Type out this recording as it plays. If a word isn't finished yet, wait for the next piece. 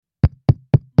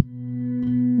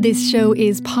This show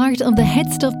is part of the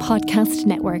Head Stuff Podcast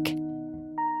Network.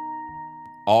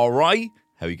 All right.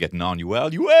 How are you getting on? You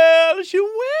well? You well? She will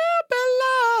be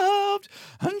loved.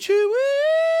 And she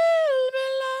will be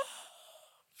loved.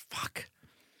 Fuck.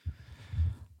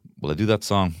 Will I do that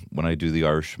song when I do the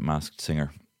Irish Masked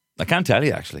Singer? I can't tell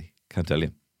you, actually. Can't tell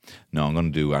you. No, I'm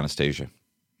going to do Anastasia.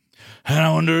 And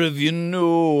I wonder if you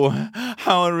know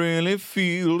how it really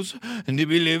feels and to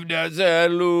be lived as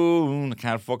alone. I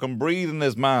can't fucking breathe in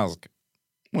this mask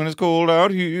when it's cold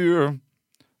out here.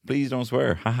 Please don't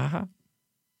swear. Ha ha ha.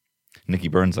 Nicky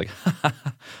Byrne's like, ha ha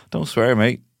ha. Don't swear,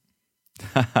 mate.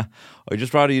 Ha ha. I'd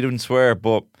just rather you didn't swear,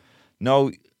 but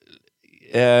no.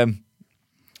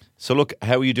 So look,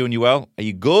 how are you doing? You well? Are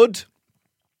you good?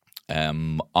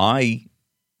 I'm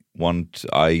going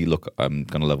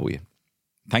to level with you.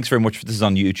 Thanks very much. This is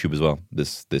on YouTube as well.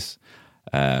 This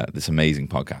amazing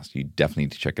podcast. You definitely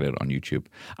need to check it out on YouTube.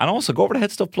 And also go over to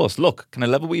Head Stuff Plus. Look, can I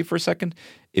level with you for a second?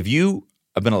 If you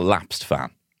have been a lapsed fan,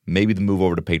 maybe the move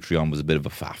over to Patreon was a bit of a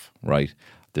faff, right?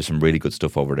 There's some really good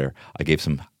stuff over there. I gave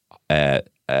some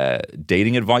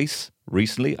dating advice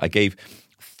recently. I gave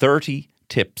 30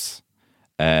 tips,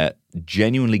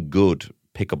 genuinely good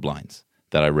pickup lines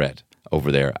that I read over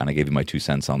there, and I gave you my 2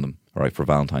 cents on them, all right, for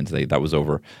Valentine's Day. That was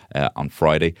over on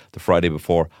Friday. The Friday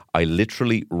before, I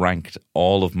literally ranked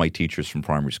all of my teachers from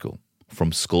primary school,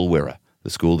 from Sculwira, the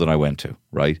school that I went to,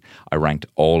 right? I ranked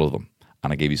all of them,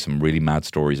 and I gave you some really mad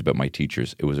stories about my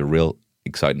teachers. It was a real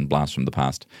exciting blast from the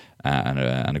past and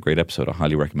a great episode. I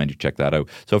highly recommend you check that out.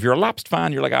 So if you're a lapsed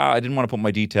fan, you're like, I didn't want to put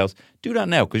my details, do that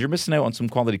now, because you're missing out on some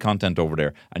quality content over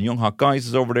there. And Young Hot Guys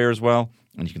is over there as well,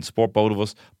 and you can support both of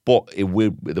us, but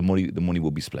the money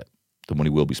will be split. The money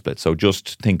will be split. So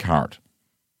just think hard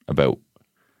about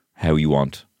how you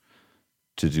want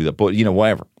to do that. But,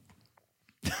 whatever.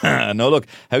 No, look,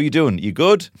 how you doing? You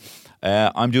good?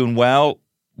 I'm doing well.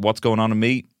 What's going on in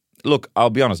me? Look, I'll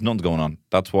be honest, nothing's going on.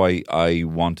 That's why I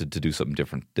wanted to do something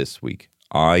different this week.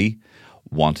 I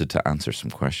wanted to answer some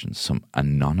questions, some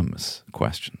anonymous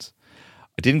questions.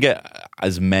 I didn't get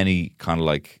as many kind of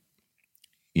like,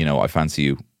 I fancy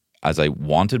you as I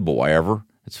wanted, but whatever,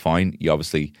 it's fine.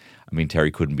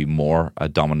 Terry couldn't be more a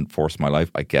dominant force in my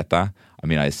life. I get that. I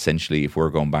essentially, if we're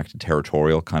going back to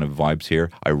territorial kind of vibes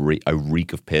here, I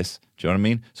reek of piss. Do you know what I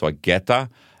mean? So I get that.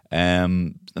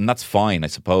 And that's fine, I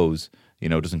suppose. It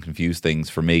doesn't confuse things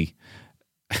for me.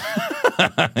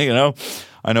 I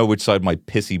know which side my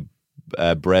pissy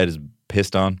bread is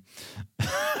pissed on.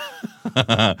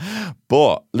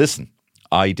 But listen,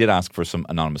 I did ask for some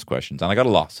anonymous questions, and I got a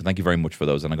lot, so thank you very much for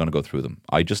those, and I'm going to go through them.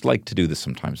 I just like to do this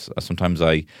sometimes. Sometimes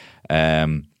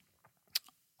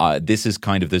this is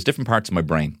kind of, there's different parts of my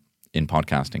brain in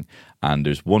podcasting, and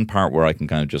there's one part where I can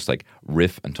kind of just like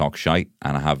riff and talk shite,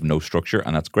 and I have no structure,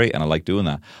 and that's great, and I like doing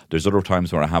that. There's other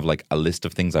times where I have like a list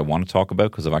of things I want to talk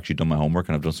about because I've actually done my homework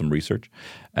and I've done some research.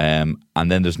 And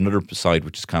then there's another side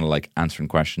which is kind of like answering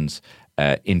questions,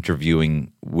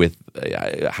 interviewing with,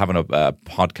 having a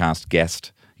podcast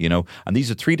guest, and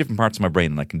these are 3 different parts of my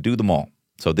brain, and I can do them all.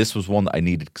 So this was one that I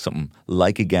needed something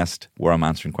like a guest where I'm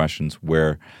answering questions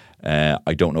where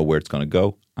I don't know where it's going to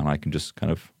go, and I can just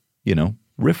kind of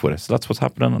riff with it. So that's what's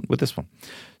happening with this one.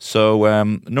 So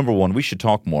number 1, we should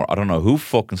talk more. I don't know who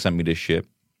fucking sent me this shit.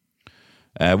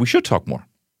 We should talk more.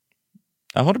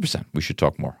 100%. We should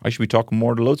talk more. I should be talking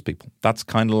more to loads of people. That's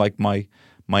kind of like my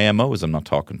MO is I'm not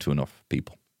talking to enough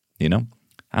people,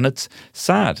 and it's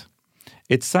sad.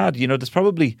 It's sad. There's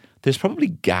probably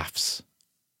gaffes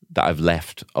that I've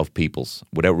left of people's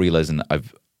without realizing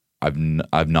I've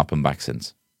not been back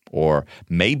since, or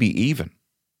maybe even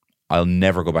I'll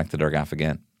never go back to their gaff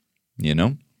again,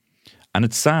 and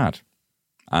it's sad.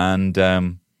 And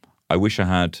I wish I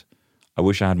had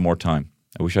more time.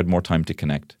 I wish I had more time to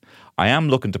connect. I am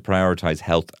looking to prioritize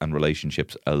health and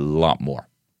relationships a lot more.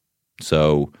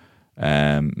 So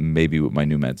maybe with my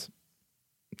new meds,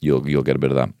 you'll get a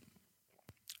bit of that.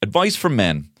 Advice for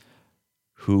men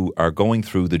who are going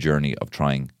through the journey of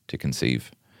trying to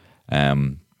conceive.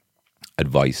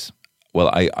 Advice. Well,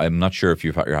 I'm not sure if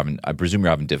I presume you're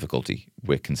having difficulty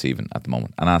with conceiving at the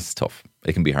moment. And that's tough.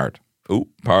 It can be hard. Oh,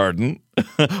 pardon.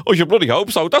 Oh, you bloody hope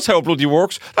so. That's how it bloody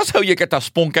works. That's how you get that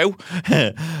spunk out.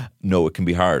 No, it can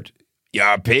be hard.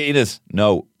 Yeah, penis.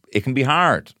 No, it can be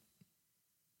hard.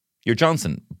 You're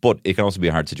Johnson, but it can also be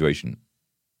a hard situation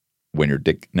when you're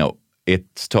Dick. No,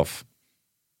 it's tough.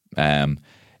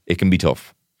 It can be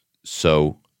tough.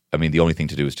 So, the only thing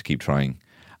to do is to keep trying,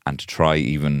 and to try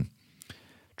even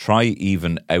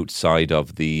outside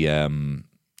of the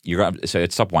so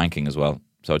it's stop wanking as well.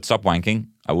 So it's stop wanking.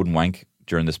 I wouldn't wank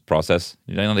during this process.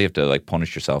 You don't have to like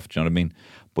punish yourself. Do you know what I mean?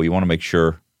 But you want to make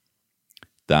sure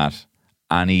that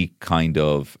any kind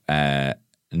of,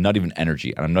 not even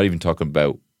energy, and I'm not even talking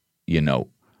about,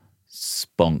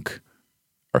 spunk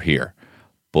or here,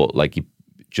 but like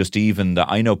just even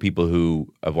that, I know people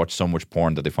who have watched so much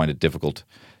porn that they find it difficult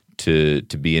to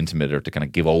be intimate or to kind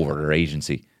of give over their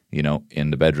agency,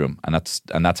 in the bedroom, and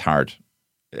that's hard.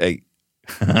 Hey.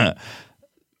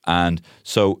 And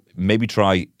so maybe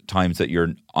try times that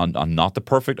you're on not the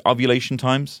perfect ovulation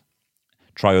times.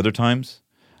 Try other times,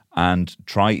 and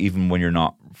try even when you're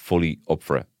not fully up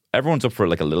for it. Everyone's up for it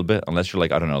like a little bit, unless you're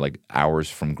like, I don't know, like hours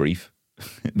from grief.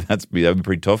 That'd be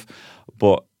pretty tough.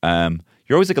 But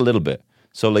you're always like a little bit.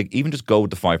 So like even just go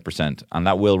with the 5%, and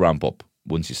that will ramp up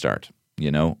once you start.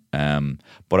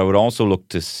 But I would also look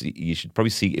to see. You should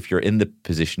probably see if you're in the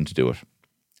position to do it.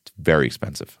 It's very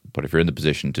expensive, but if you're in the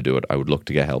position to do it, I would look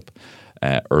to get help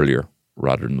earlier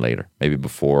rather than later. Maybe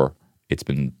before it's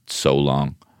been so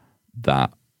long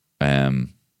that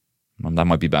that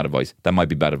might be bad advice. That might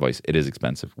be bad advice. It is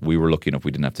expensive. We were lucky enough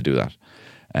we didn't have to do that,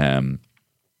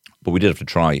 but we did have to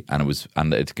try, and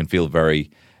it can feel it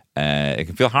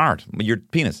can feel hard. Your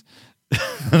penis.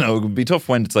 It would be tough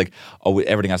when it's like,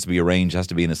 everything has to be arranged, has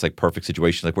to be in this like perfect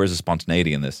situation. Like, where's the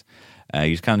spontaneity in this?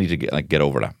 You just kind of need to get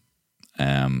over that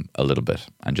a little bit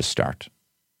and just start.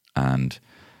 And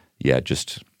yeah,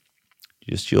 just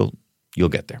you'll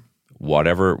get there.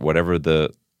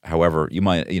 However you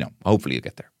might, hopefully you'll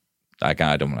get there. I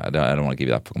don't want to give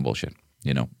you that fucking bullshit.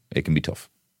 It can be tough,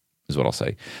 is what I'll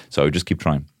say. So just keep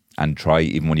trying, and try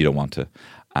even when you don't want to,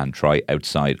 and try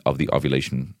outside of the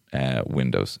ovulation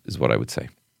windows, is what I would say.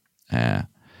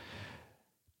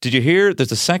 Did you hear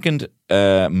there's a second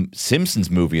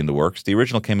Simpsons movie in the works? The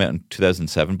original came out in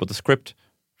 2007, but the script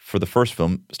for the first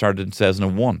film started in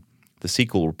 2001. The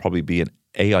sequel will probably be an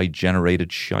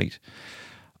AI-generated shite.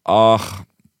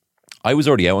 I was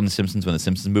already out on The Simpsons when the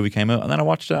Simpsons movie came out, and then I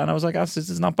watched it and I was like, this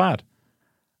is not bad.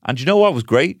 And you know what was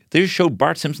great? They just showed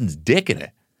Bart Simpson's dick in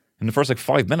it in the first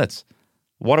 5 minutes.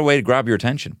 What a way to grab your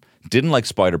attention. Didn't like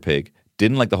Spider-Pig.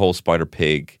 Didn't like the whole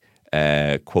Spider-Pig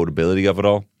quotability of it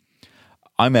all.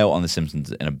 I'm out on The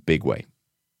Simpsons in a big way.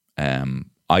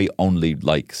 I only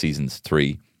like seasons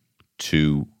 3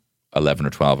 to 11 or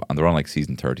 12, and they're on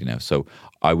season 30 now. So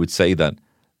I would say that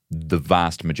the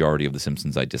vast majority of The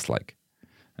Simpsons I dislike.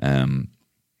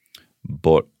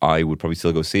 But I would probably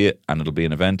still go see it, and it'll be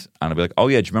an event, and I'll be like, oh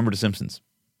yeah, do you remember The Simpsons?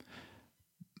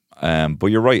 But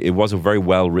you're right, it was a very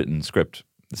well-written script,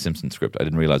 The Simpsons script. I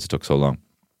didn't realize it took so long.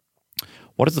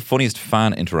 What is the funniest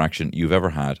fan interaction you've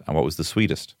ever had, and what was the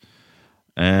sweetest?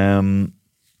 The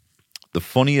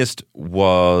funniest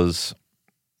was,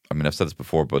 I've said this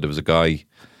before, but there was a guy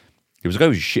who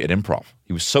was shit at improv.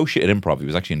 He was so shit at improv, he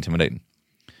was actually intimidating.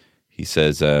 He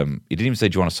says, he didn't even say,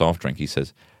 do you want a soft drink? He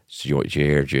says,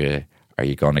 are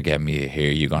you going to get me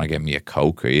you're going to get me a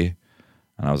Coke, are you?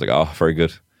 And I was like, oh, very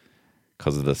good.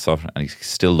 Because of the soft drink. And he's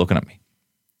still looking at me.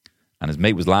 And his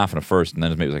mate was laughing at first, and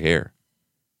then his mate was like,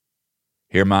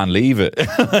 here, man, leave it.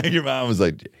 Your man was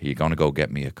like, are you going to go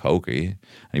get me a Coke, are you?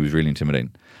 And he was really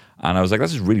intimidating. And I was like,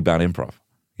 this is really bad improv,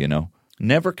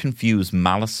 Never confuse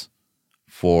malice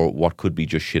for what could be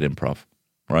just shit improv,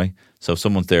 right? So if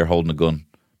someone's there holding a gun,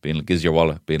 being like, gives your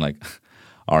wallet, being like,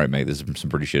 all right, mate, this is some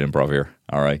pretty shit improv here,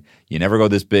 all right? You never go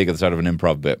this big at the start of an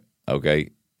improv bit,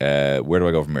 okay? Where do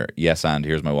I go from here? Yes, and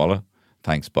here's my wallet.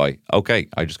 Thanks, bye. Okay,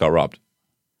 I just got robbed.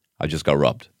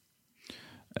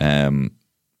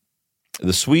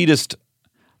 The sweetest,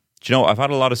 I've had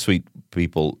a lot of sweet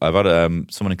people. I've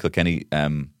had someone in Kilkenny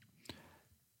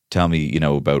tell me,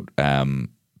 about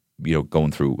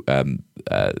going through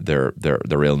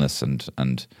their illness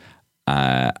and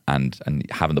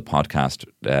having the podcast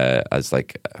as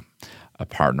a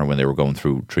partner when they were going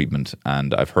through treatment.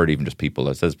 And I've heard even just people,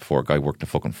 as I said before, a guy worked in a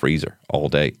fucking freezer all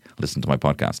day, listening to my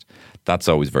podcast. That's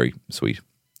always very sweet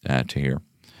to hear.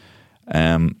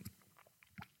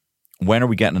 When are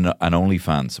we getting an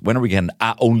OnlyFans? When are we getting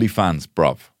an OnlyFans,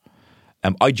 bruv?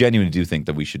 I genuinely do think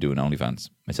that we should do an OnlyFans,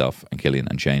 myself and Killian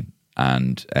and Shane.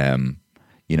 And,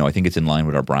 I think it's in line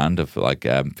with our brand of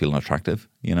feeling attractive,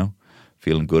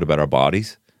 feeling good about our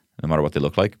bodies, no matter what they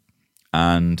look like.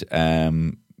 And,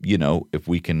 if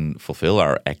we can fulfill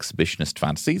our exhibitionist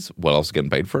fantasies while also getting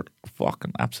paid for it,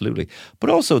 fucking absolutely. But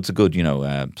also it's a good,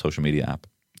 social media app.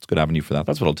 It's a good avenue for that.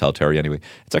 That's what I'll tell Terry anyway.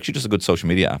 It's actually just a good social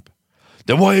media app.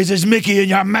 Then why is this Mickey in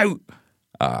your mouth?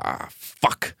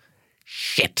 Fuck.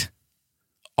 Shit.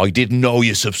 I didn't know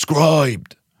you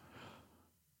subscribed.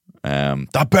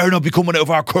 That better not be coming out of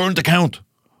our current account.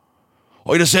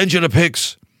 I'd have sent you the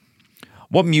pics.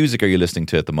 What music are you listening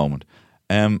to at the moment?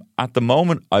 At the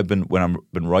moment, when I've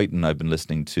been writing, I've been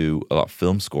listening to a lot of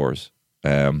film scores.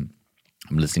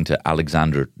 I'm listening to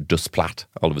Alexander Desplat,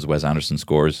 all of his Wes Anderson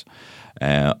scores.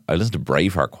 I listen to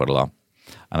Braveheart quite a lot.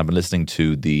 And I've been listening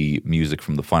to the music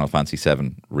from the Final Fantasy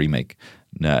VII remake,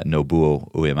 Nobuo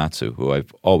Uematsu, who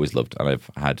I've always loved. And I've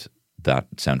had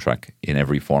that soundtrack in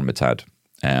every form it's had,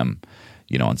 on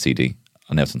CD.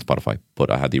 And now it's on Spotify. But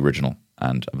I had the original,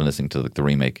 and I've been listening to the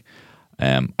remake.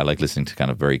 I like listening to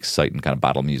kind of very exciting kind of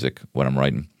battle music when I'm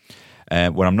writing.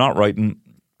 When I'm not writing,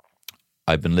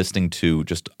 I've been listening to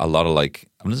just I'm listening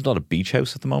to a lot of Beach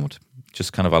House at the moment.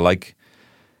 Just kind of,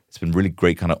 it's been really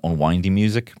great kind of unwinding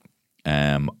music.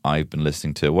 I've been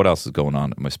listening to, what else is going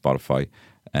on my Spotify?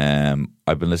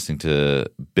 I've been listening to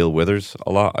Bill Withers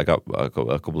a lot. I got a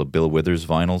couple of Bill Withers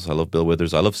vinyls. I love Bill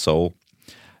Withers. I love soul.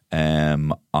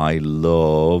 I've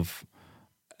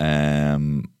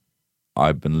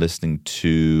been listening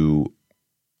to,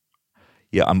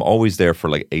 I'm always there for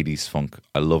like 80s funk.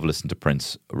 I love listening to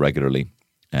Prince regularly.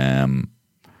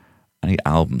 Any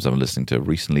albums I've been listening to,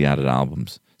 recently added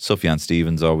albums. Sufjan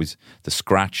Stevens always. The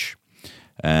Scratch.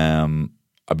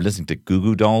 I've been listening to Goo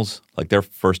Goo Dolls, like their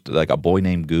first, like A Boy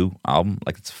Named Goo album.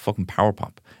 Like, it's fucking power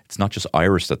pop. It's not just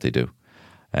Irish that they do.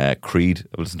 Creed.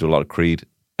 I've listened to a lot of Creed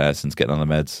since getting on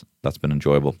the meds. That's been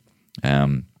enjoyable.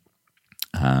 And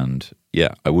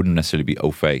yeah, I wouldn't necessarily be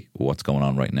au fait with what's going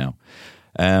on right now.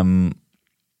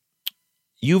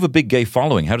 You have a big gay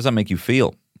following. How does that make you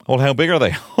feel? Well, how big are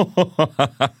they?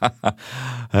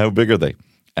 How big are they?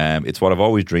 It's what I've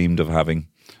always dreamed of having.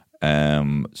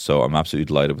 So I'm absolutely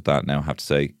delighted with that now, I have to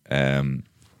say.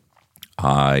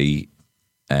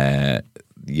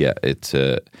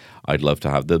 I'd love to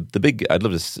have the big, I'd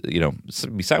love to,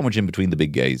 be sandwiched in between the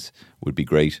big gays would be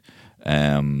great.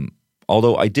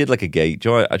 Although I did like a gay, do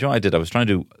you know what I did? I was trying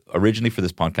to do, originally for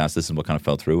this podcast, this is what kind of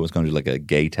fell through. I was going to do like a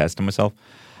gay test on myself.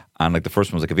 And like the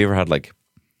first one was like, have you ever had like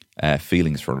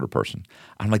feelings for another person?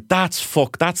 I'm like, that's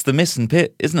the missing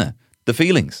bit, isn't it? The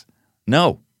feelings.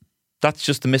 No, that's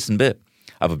just the missing bit.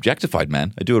 I've objectified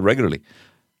men. I do it regularly.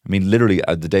 I mean, literally,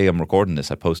 the day I'm recording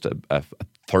this, I post a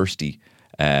thirsty,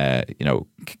 what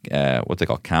they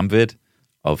call cam vid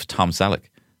of Tom Selleck,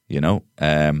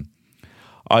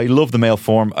 I love the male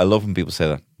form. I love when people say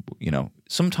that,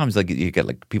 Sometimes like you get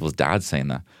like people's dads saying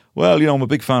that. Well, I'm a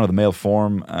big fan of the male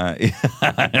form.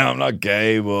 I'm not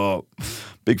gay, but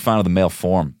big fan of the male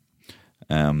form.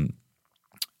 It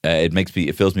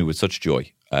fills me with such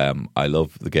joy. I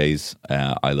love the gays.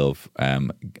 I love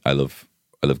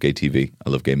gay TV. I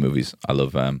love gay movies. I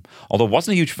love. Although I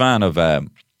wasn't a huge fan of, and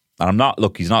I'm not.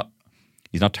 Look, he's not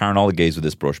tarring all the gays with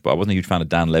this brush, but I wasn't a huge fan of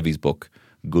Dan Levy's book,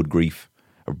 Good Grief,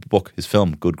 his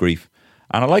film, Good Grief,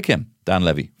 and I like him, Dan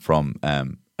Levy from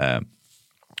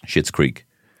Schitt's Creek.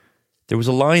 There was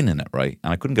a line in it, right,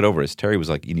 and I couldn't get over it. Terry was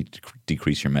like, "You need to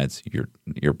decrease your meds. You're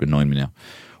annoying me now."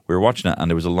 We were watching it, and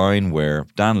there was a line where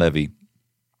Dan Levy,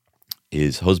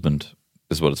 his husband,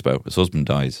 this is what it's about. His husband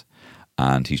dies,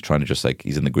 and he's trying to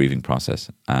he's in the grieving process,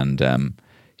 and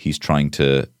he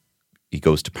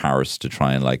goes to Paris to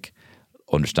try and like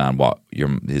understand what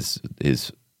his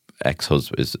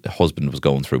husband was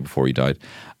going through before he died,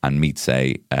 and meets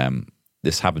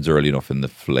this happens early enough in the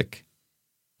flick.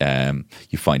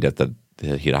 You find out that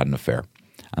he'd had an affair,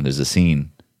 and there's a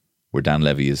scene where Dan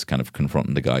Levy is kind of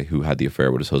confronting the guy who had the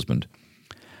affair with his husband,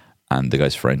 and the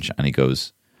guy's French, and he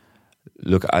goes,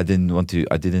 "Look, I didn't want to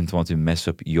mess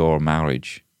up your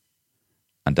marriage."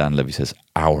 And Dan Levy says,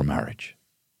 "Our marriage."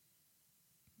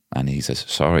 And he says,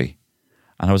 "Sorry."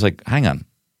 And I was like, hang on.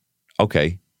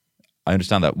 Okay, I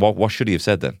understand that. What should he have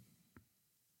said then?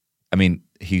 I mean,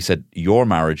 he said your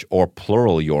marriage, or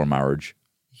plural your marriage.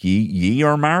 Ye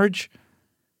your marriage?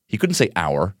 He couldn't say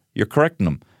our. You're correcting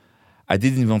him. I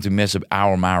didn't want to mess up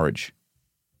our marriage.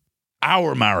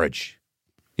 Our marriage.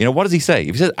 What does he say?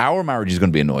 If he says our marriage, he's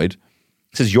going to be annoyed.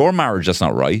 He says your marriage, that's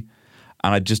not right.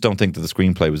 And I just don't think that the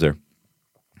screenplay was there.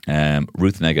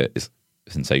 Ruth Negga is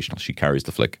sensational. She carries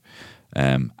the flick.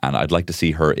 And I'd like to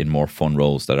see her in more fun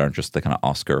roles that aren't just the kind of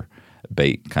Oscar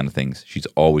bait kind of things. She's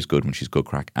always good when she's good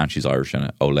crack, and she's Irish in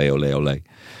it. Ole, ole, ole.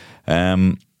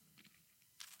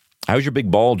 How's your big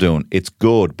ball doing? It's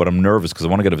good, but I'm nervous because I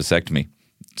want to get a vasectomy.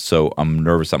 So I'm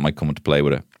nervous that might come into play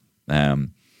with it.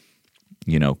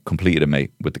 Completed it,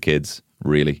 mate, with the kids,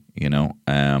 really,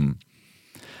 And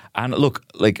look,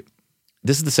 like,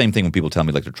 this is the same thing when people tell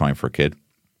me, like, they're trying for a kid.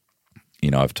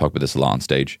 I've talked about this a lot on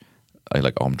stage.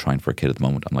 I'm trying for a kid at the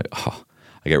moment. I'm like, I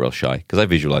get real shy because I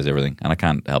visualize everything and I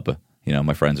can't help it.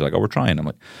 My friends are like, we're trying. I'm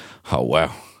like, oh,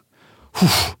 wow.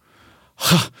 I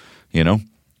mean,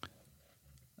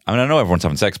 I know everyone's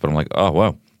having sex, but I'm like, oh,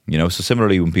 wow. So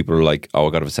similarly, when people are like, oh,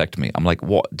 I got a vasectomy, I'm like,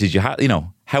 what? Did you have,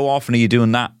 how often are you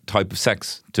doing that type of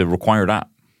sex to require that?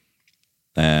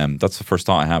 That's the first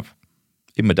thought I have.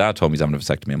 Even my dad told me he's having a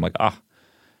vasectomy. I'm like,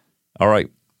 all right.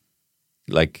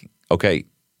 Like, okay,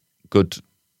 good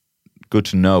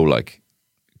to know. Like,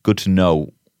 good to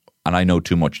know. And I know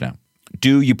too much now.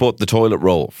 Do you put the toilet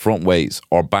roll front ways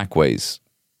or back ways?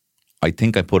 I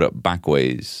think I put it back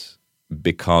ways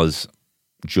because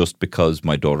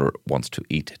my daughter wants to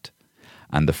eat it.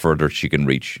 And the further she can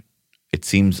reach, it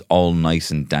seems all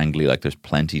nice and dangly, like there's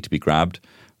plenty to be grabbed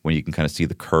when you can kind of see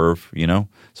the curve, you know?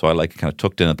 So I like it kind of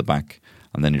tucked in at the back.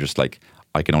 And then you're just like,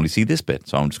 I can only see this bit,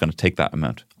 so I'm just going to take that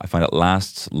amount. I find it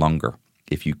lasts longer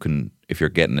if you're getting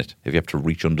it, if you have to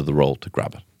reach under the roll to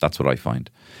grab it. That's what I find.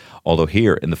 Although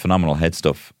here in the Phenomenal Head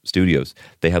Stuff studios,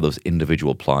 they have those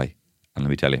individual ply. And let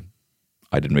me tell you,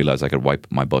 I didn't realize I could wipe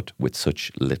my butt with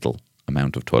such little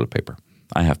amount of toilet paper.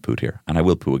 I have pooed here, and I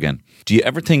will poo again. Do you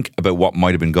ever think about what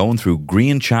might have been going through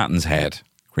Grian Chatton's head?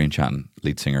 Grian Chatton,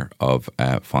 lead singer of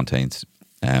Fontaines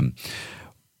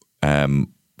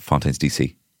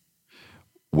DC.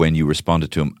 When you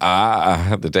responded to him,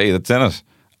 the day that's in it,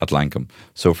 at Lancome.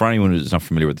 So for anyone who's not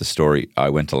familiar with the story, I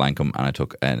went to Lancome and I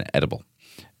took an edible.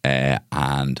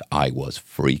 And I was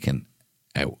freaking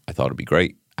out. I thought it'd be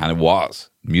great. And it was.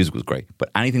 The music was great. But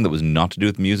anything that was not to do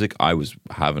with music, I was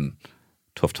having a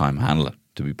tough time handling it,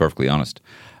 to be perfectly honest.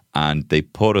 And they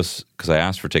put us, because I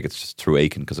asked for tickets through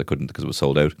Aiken because I couldn't, because it was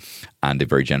sold out. And they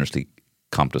very generously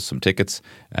comped us some tickets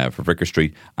for Vicar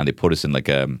Street. And they put us in like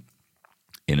in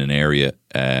an area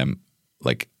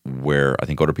like where I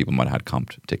think other people might have had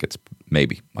comped tickets.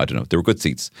 Maybe. I don't know. There were good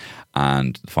seats.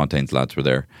 And the Fontaines lads were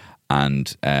there.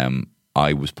 And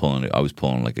I was pulling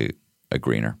like a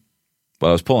greener. Well,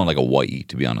 I was pulling like a whitey,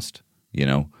 to be honest. You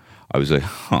know, I was like,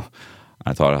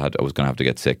 I thought I was going to have to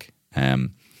get sick.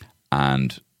 And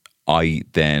I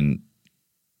then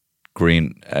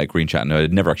Grian Chatton.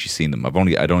 I'd never actually seen them. I'd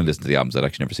only listened to the albums. I'd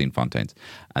actually never seen Fontaines.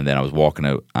 And then I was walking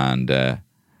out, and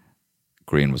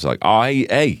Grian was like, "Oh,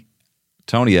 hey,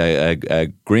 Tony,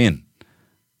 Grian,"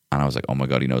 and I was like, "Oh my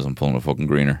god, he knows I'm pulling a fucking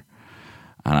greener."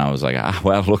 And I was like,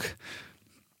 well, look,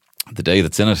 the day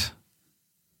that's in it,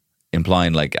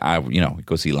 implying like,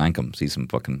 go see Lancome, see some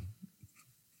fucking,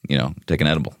 take an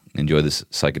edible, enjoy this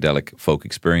psychedelic folk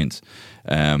experience.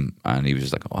 And he was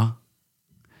just like, what?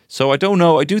 So I don't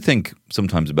know. I do think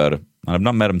sometimes about it, and I've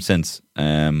not met him since.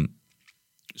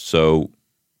 So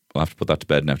I'll have to put that to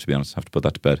bed now, to be honest. I have to put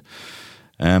that to bed.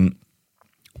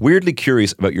 Weirdly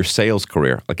curious about your sales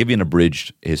career. I'll give you an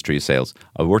abridged history of sales.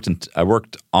 I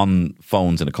worked on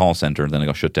phones in a call center, and then I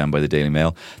got shut down by the Daily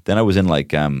Mail. Then I was in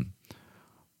like,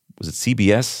 was it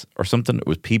CBS or something? It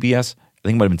was PBS. I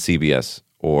think it might have been CBS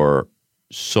or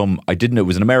I didn't know. It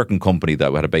was an American company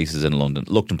that had a basis in London.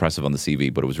 It looked impressive on the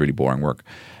CV, but it was really boring work.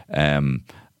 I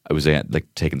was like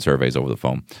taking surveys over the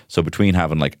phone. So between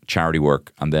having like charity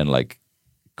work and then like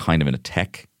kind of in a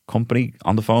tech company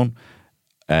on the phone,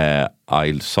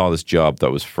 I saw this job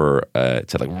that was for,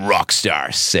 it said like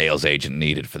rockstar sales agent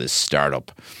needed for this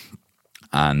startup.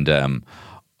 And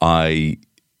I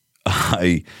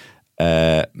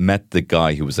met the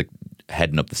guy who was like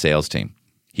heading up the sales team.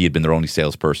 He had been their only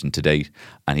salesperson to date,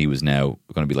 and he was now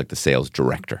going to be like the sales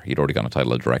director. He'd already got a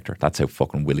title of director. That's how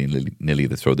fucking willy-nilly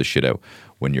they throw this shit out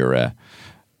when you're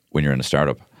in a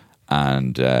startup.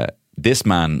 And this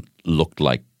man looked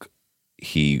like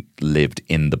he lived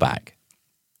in the bag.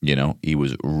 He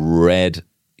was red.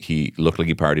 He looked like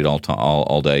he partied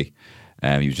all day.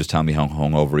 He was just telling me how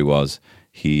hungover he was.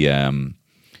 He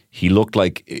looked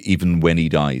like even when he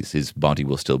dies, his body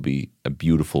will still be a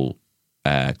beautiful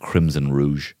crimson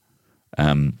rouge.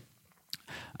 And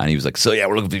he was like, so yeah,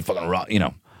 we're looking for these fucking rock,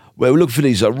 we're looking for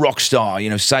these rock star,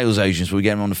 sales agents. We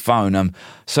get them on the phone.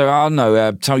 So I don't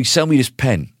know, Tony, sell me this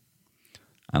pen.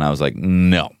 And I was like,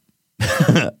 no,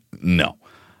 no.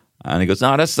 And he goes,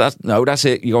 no, that's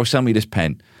it. You go sell me this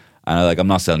pen. And I'm like, I'm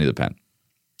not selling you the pen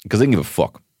because I didn't give a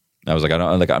fuck. I was like,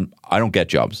 I don't get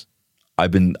jobs. I've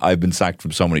been sacked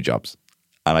from so many jobs,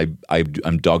 and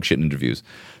I'm dog shit in interviews.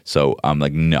 So I'm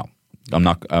like, no, I'm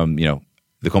not.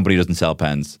 The company doesn't sell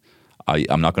pens.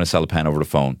 I'm not going to sell a pen over the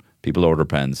phone. People order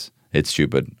pens. It's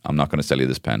stupid. I'm not going to sell you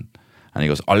this pen. And he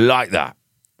goes, I like that.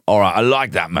 All right, I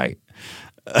like that, mate.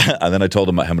 And then I told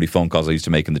him how many phone calls I used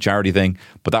to make in the charity thing.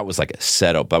 But that was like a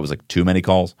setup. That was like too many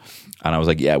calls. And I was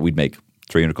like, yeah, we'd make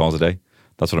 300 calls a day.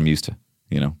 That's what I'm used to,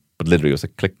 But literally it was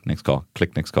like click, next call,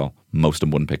 click, next call. Most of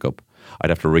them wouldn't pick up. I'd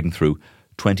have to ring through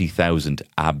 20,000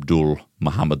 Abdul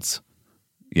Muhammads,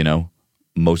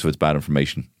 Most of it's bad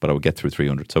information, but I would get through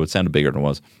 300. So it sounded bigger than it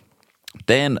was.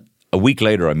 Then a week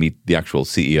later, I meet the actual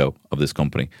CEO of this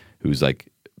company, who's like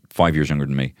 5 years younger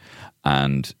than me.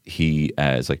 And he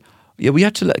is like, yeah, we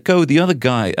had to let go the other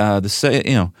guy,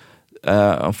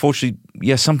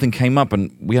 unfortunately, something came up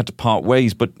and we had to part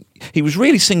ways. But he was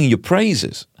really singing your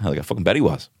praises. Like I fucking bet he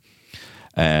was.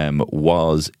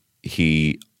 Was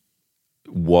he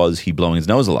blowing his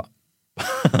nose a lot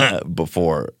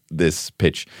before this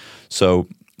pitch? So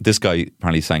this guy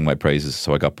apparently sang my praises,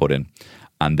 so I got put in.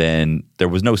 And then there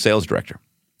was no sales director.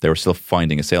 They were still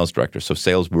finding a sales director, so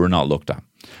sales were not looked at.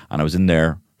 And I was in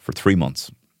there for 3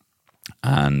 months.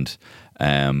 And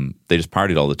they just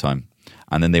partied all the time.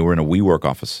 And then they were in a WeWork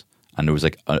office, and there was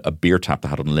like a beer tap that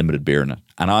had unlimited beer in it.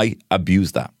 And I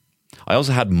abused that. I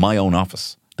also had my own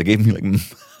office. They gave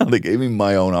me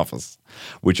my own office,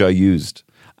 which I used,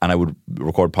 and I would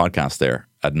record podcasts there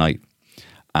at night.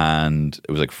 And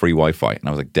it was like free Wi-Fi, and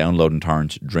I was like downloading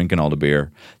torrents, drinking all the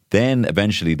beer. Then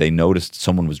eventually they noticed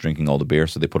someone was drinking all the beer,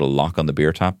 so they put a lock on the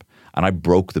beer tap, and I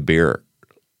broke the beer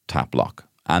tap lock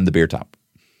and the beer tap,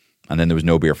 and then there was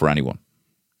no beer for anyone.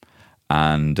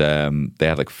 And they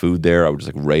had like food there. I would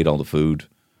just like raid all the food.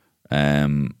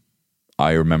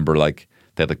 I remember like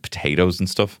they had like potatoes and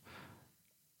stuff.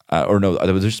 Or no,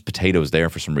 there was just potatoes there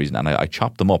for some reason, and I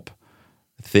chopped them up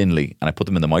thinly and I put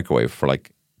them in the microwave for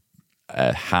like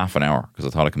half an hour because I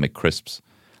thought I could make crisps.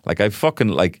 Like I fucking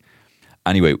like.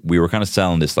 Anyway, we were kind of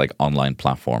selling this like online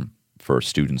platform for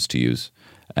students to use.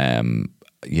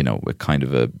 With kind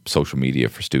of a social media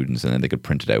for students, and then they could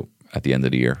print it out at the end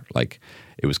of the year. Like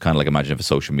it was kind of like, imagine if a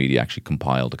social media actually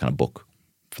compiled a kind of book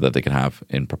for that they could have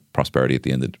in prosperity at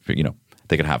the end of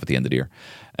they could have at the end of the year.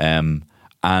 And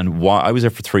I was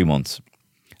there for 3 months,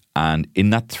 and in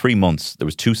that 3 months, there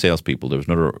was 2 salespeople. There was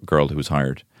another girl who was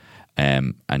hired,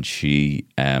 and she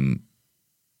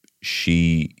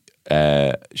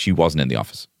wasn't in the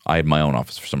office. I had my own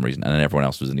office for some reason, and then everyone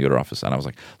else was in the other office. And I was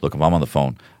like, "Look, if I'm on the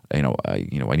phone, I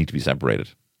need to be separated.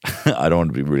 I don't want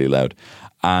to be really loud."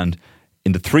 And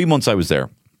in the 3 months I was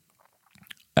there,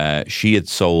 she had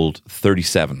sold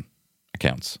 37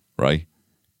 accounts, right,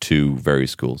 to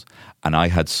various schools, and I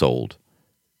had sold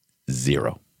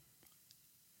 0.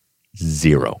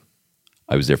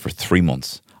 I was there for 3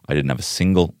 months. I didn't have a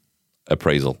single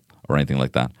appraisal or anything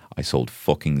like that. I sold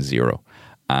fucking 0.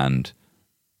 And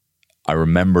I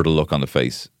remember the look on the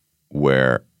face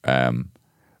where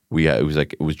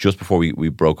it was just before we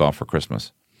broke off for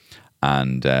Christmas,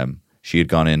 and she had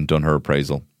gone in, done her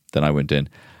appraisal. Then I went in,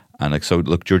 and like, so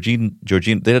look, Georgina,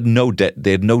 they had no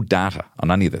data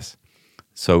on any of this.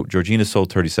 So Georgina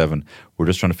sold 37. We're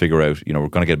just trying to figure out, we're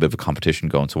going to get a bit of a competition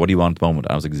going. So what do you want at the moment?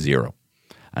 And I was like 0.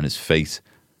 And his face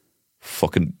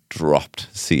fucking dropped,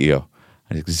 CEO.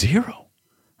 And he's like, 0?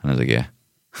 And I was like, yeah.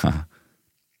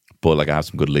 But like I have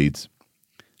some good leads.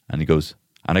 And he goes,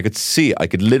 and I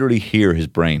could literally hear his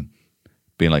brain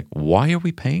being like, why are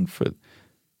we paying for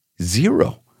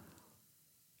 0?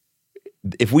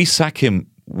 If we sack him,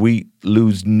 we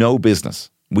lose no business.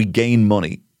 We gain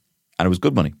money. And it was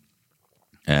good money.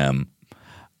 And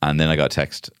then I got a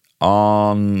text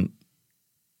on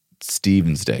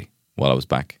Stephen's Day while I was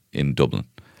back in Dublin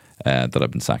that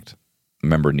I've been sacked. I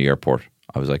remember in the airport,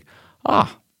 I was like,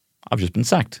 I've just been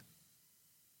sacked.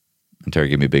 And Terry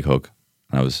gave me a big hug,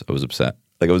 and I was upset.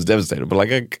 Like I was devastated, but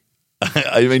like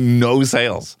I made no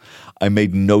sales. I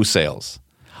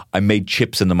made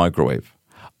chips in the microwave.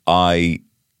 I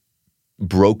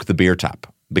broke the beer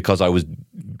tap because I was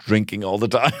drinking all the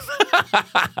time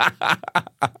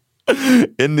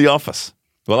in the office.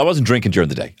 Well, I wasn't drinking during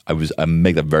the day. I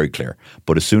make that very clear.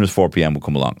 But as soon as 4 p.m. would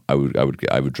come along, I would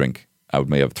drink. I would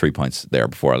maybe have 3 pints there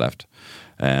before I left.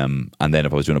 And then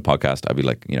if I was doing a podcast, I'd be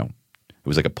like, it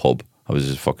was like a pub. I was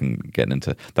just fucking getting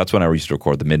into. That's when I used to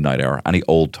record the midnight hour. Any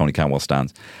old Tony Cantwell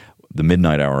stands, the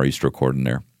midnight hour I used to record in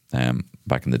there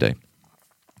back in the day.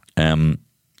 And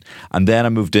then I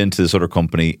moved into this other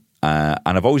company, and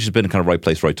I've always just been in kind of right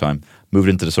place, right time. Moved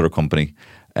into this other company,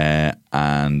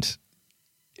 and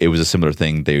it was a similar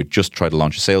thing. They just tried to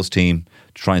launch a sales team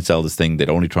to try and sell this thing. They'd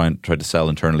only tried to sell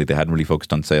internally. They hadn't really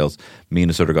focused on sales. Me and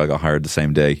this other guy got hired the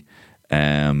same day.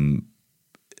 And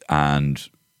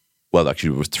well, actually,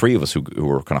 there was 3 of us who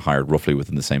were kind of hired roughly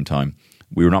within the same time.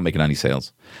 We were not making any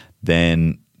sales.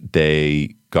 Then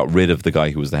they got rid of the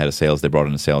guy who was the head of sales. They brought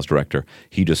in a sales director.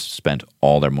 He just spent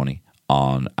all their money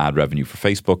on ad revenue for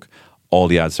Facebook. All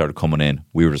the ads started coming in.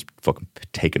 We were just fucking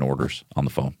taking orders on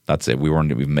the phone. That's it. We weren't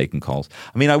even making calls.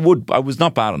 I mean, I was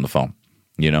not bad on the phone,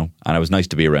 and I was nice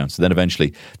to be around. So then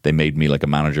eventually they made me like a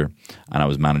manager, and I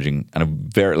was managing, and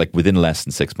within less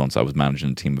than 6 months, I was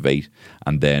managing a team of 8.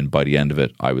 And then by the end of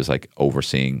it, I was like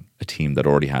overseeing a team that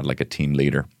already had like a team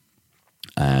leader.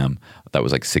 That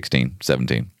was like 16,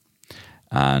 17.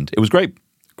 And it was great.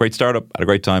 Great startup. Had a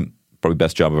great time. Probably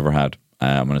best job I've ever had.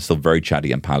 And I'm still very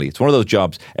chatty and pally. It's one of those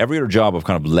jobs. Every other job I've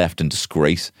kind of left in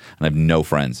disgrace, and I have no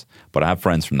friends. But I have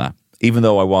friends from that, even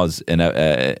though I was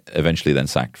eventually then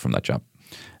sacked from that job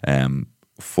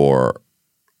for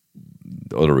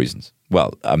other reasons.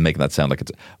 Well, I'm making that sound like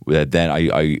it's. Then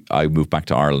I moved back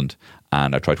to Ireland,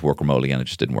 and I tried to work remotely, and it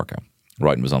just didn't work out.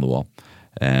 Writing was on the wall.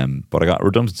 But I got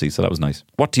redundancy, so that was nice.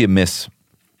 What do you miss?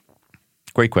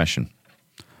 Great question.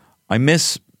 I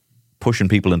miss pushing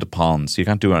people into ponds. You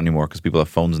can't do it anymore because people have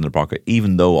phones in their pocket,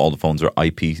 even though all the phones are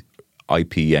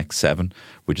IPX7,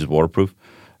 which is waterproof.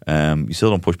 You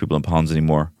still don't push people in ponds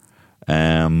anymore.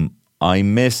 I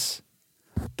miss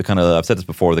the kind of, I've said this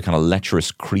before, the kind of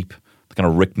lecherous creep, the kind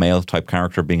of Rick Mail type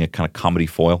character being a kind of comedy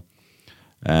foil.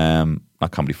 Not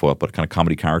comedy foil, but a kind of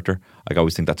comedy character. I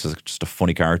always think that's just a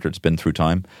funny character. It's been through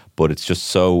time, but it's just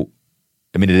so,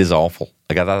 I mean, it is awful.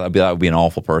 Like that would be an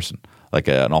awful person. Like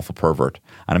an awful pervert,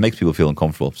 and it makes people feel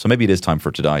uncomfortable. So maybe it is time for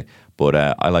it to die. But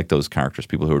I like those characters,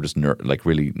 people who are just like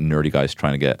really nerdy guys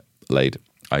trying to get laid.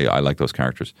 I like those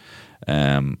characters.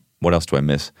 What else do I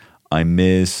miss? I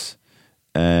miss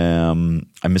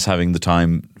having the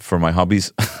time for my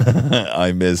hobbies.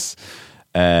 I miss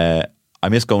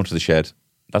going to the shed.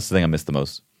 That's the thing I miss the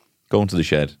most. Going to the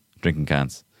shed, drinking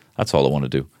cans. That's all I want to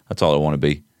do. That's all I want to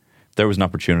be. If there was an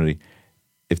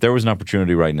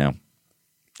opportunity right now,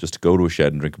 just to go to a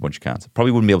shed and drink a bunch of cans. I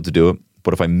probably wouldn't be able to do it,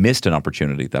 but if I missed an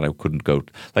opportunity that I couldn't go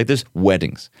to, like there's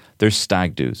weddings, there's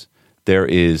stag do's, there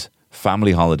is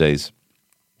family holidays,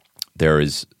 there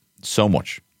is so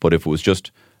much. But if it was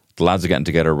just the lads are getting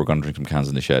together, we're going to drink some cans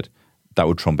in the shed, that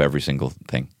would trump every single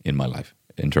thing in my life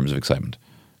in terms of excitement.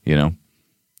 You know,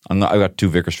 I got 2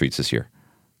 Vicar Streets this year,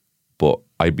 but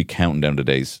I'd be counting down the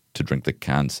days to drink the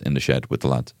cans in the shed with the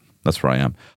lads. That's where I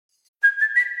am.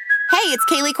 Hey, it's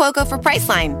Kaylee Cuoco for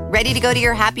Priceline. Ready to go to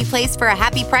your happy place for a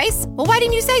happy price? Well, why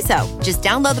didn't you say so? Just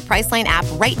download the Priceline app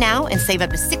right now and save up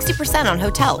to 60% on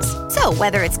hotels. So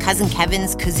whether it's Cousin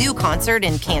Kevin's Kazoo Concert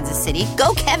in Kansas City,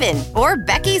 go Kevin, or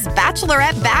Becky's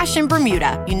Bachelorette Bash in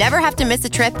Bermuda, you never have to miss a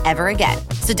trip ever again.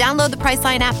 So download the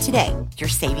Priceline app today. Your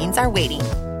savings are waiting.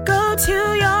 Go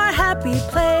to your happy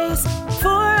place for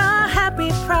a happy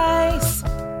price.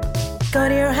 Go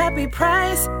to your happy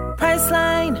price,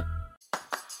 Priceline.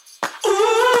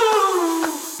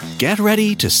 Get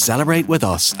ready to celebrate with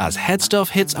us as Headstuff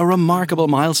hits a remarkable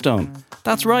milestone.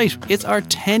 That's right, it's our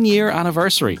 10-year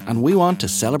anniversary and we want to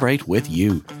celebrate with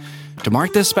you. To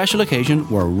mark this special occasion,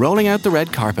 we're rolling out the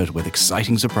red carpet with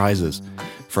exciting surprises.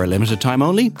 For a limited time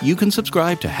only, you can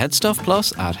subscribe to Headstuff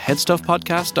Plus at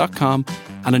headstuffpodcast.com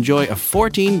and enjoy a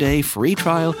 14-day free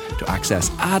trial to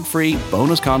access ad-free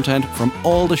bonus content from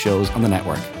all the shows on the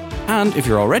network. And if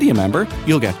you're already a member,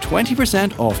 you'll get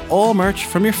 20% off all merch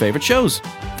from your favourite shows.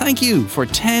 Thank you for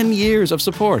 10 years of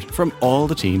support from all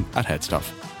the team at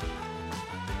Headstuff.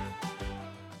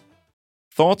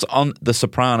 Thoughts on The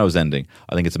Sopranos ending?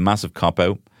 I think it's a massive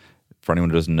cop-out. For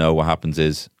anyone who doesn't know, what happens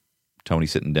is Tony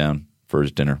sitting down for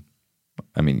his dinner.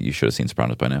 I mean, you should have seen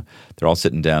Sopranos by now. They're all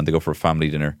sitting down. They go for a family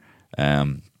dinner.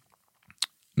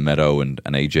 Meadow and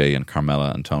AJ and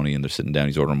Carmela and Tony, and they're sitting down.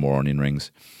 He's ordering more onion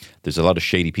rings. There's a lot of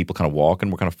shady people kind of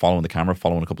walking. We're kind of following the camera,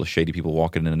 following a couple of shady people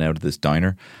walking in and out of this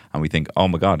diner. And we think, oh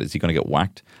my God, is he going to get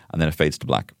whacked? And then it fades to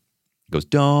black. It goes,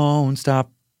 don't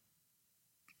stop.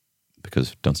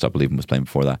 Because Don't Stop Believing was playing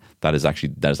before that. That is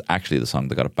actually the song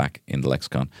that got it back in the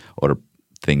lexicon. Other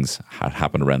things had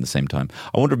happened around the same time.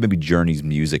 I wonder if maybe Journey's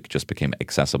music just became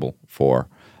accessible for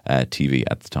TV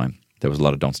at the time. There was a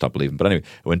lot of Don't Stop Believing. But anyway,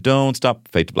 it went, don't stop,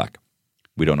 fade to black.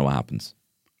 We don't know what happens.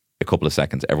 A couple of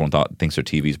seconds, everyone thinks their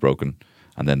TV's broken,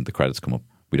 and then the credits come up.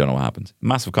 We don't know what happens.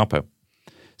 Massive cop-out.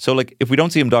 So, like, if we don't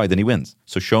see him die, then he wins.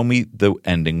 So show me the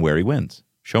ending where he wins.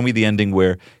 Show me the ending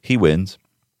where he wins.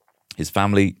 His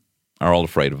family are all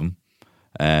afraid of him.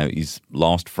 He's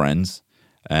lost friends.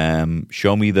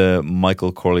 Show me the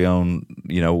Michael Corleone,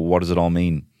 what does it all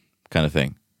mean kind of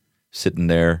thing. Sitting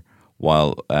there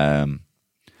while...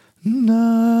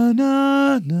 na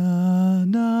na na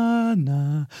na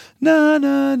na na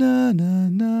na na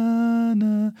na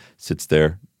na sits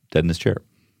there dead in his chair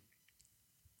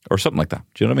or something like that.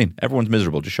 Do you know what I mean? Everyone's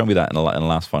miserable. Just show me that in a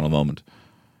last final moment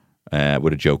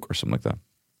with a joke or something like that.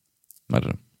 I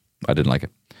don't know. I didn't like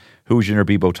it. Who was your inner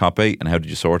Bebo top 8 and how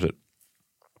did you sort it?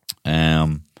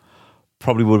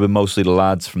 Probably would have been mostly the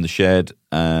lads from the shed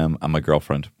and my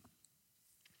girlfriend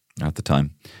at the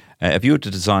time. If you had to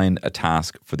design a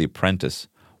task for The Apprentice,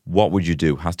 what would you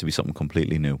do? Has to be something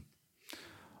completely new.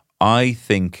 I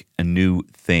think a new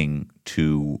thing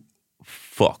to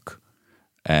fuck.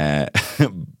 The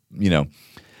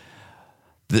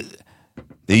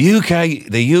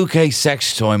The UK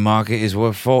sex toy market is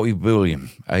worth 40 billion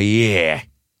a year.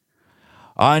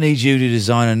 I need you to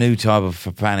design a new type of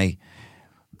fanny.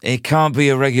 It can't be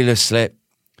a regular slit.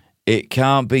 It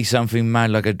can't be something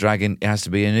mad like a dragon. It has to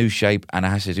be a new shape, and it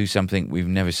has to do something we've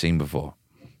never seen before.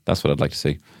 That's what I'd like to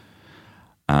see.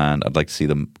 And I'd like to see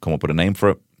them come up with a name for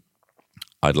it.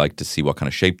 I'd like to see what kind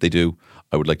of shape they do.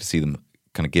 I would like to see them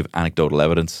kind of give anecdotal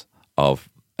evidence of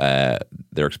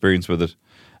their experience with it,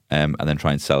 and then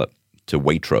try and sell it to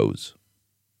Waitrose.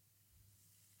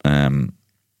 Have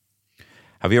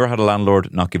you ever had a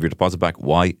landlord not give your deposit back?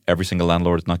 Why? Every single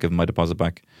landlord is not giving my deposit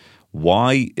back.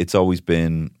 Why? It's always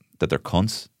been that they're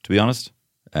cunts, to be honest.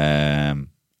 And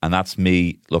that's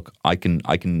me. Look, I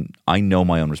know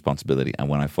my own responsibility. And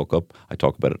when I fuck up, I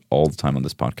talk about it all the time on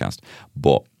this podcast.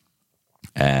 But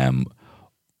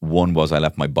one was I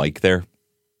left my bike there,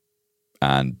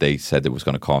 and they said it was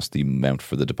going to cost the amount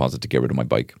for the deposit to get rid of my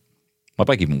bike. My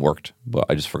bike even worked, but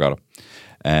I just forgot it.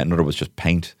 Another was just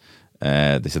paint.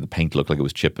 They said the paint looked like it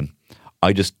was chipping.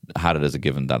 I just had it as a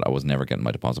given that I was never getting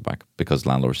my deposit back because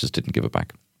landlords just didn't give it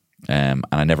back. And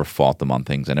I never fought them on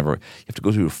things. You have to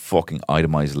go through a fucking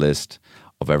itemized list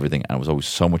of everything. And it was always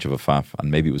so much of a faff.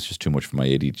 And maybe it was just too much for my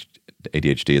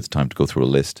ADHD at the time to go through a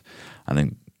list and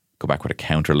then go back with a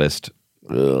counter list.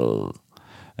 No,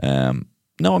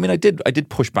 I mean, I did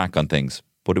push back on things,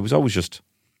 but it was always just,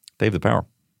 they have the power.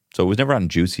 So it was never anything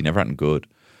juicy, never anything good.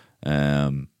 I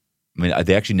mean,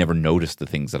 they actually never noticed the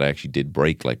things that I actually did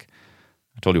break. Like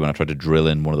I told you, when I tried to drill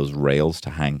in one of those rails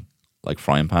to hang like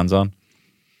frying pans on,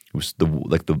 it was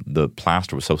the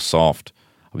plaster was so soft.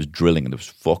 I was drilling and there was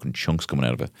fucking chunks coming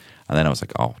out of it. And then I was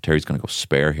like, oh, Terry's going to go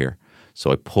spare here. So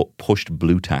I pushed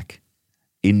blue tack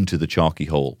into the chalky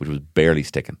hole, which was barely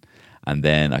sticking. And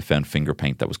then I found finger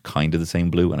paint that was kind of the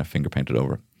same blue, and I finger painted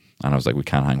over it. And I was like, we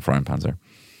can't hang frying pans there.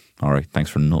 All right, thanks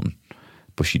for nothing.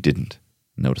 But she didn't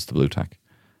notice the blue tack.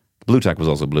 The blue tack was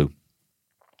also blue.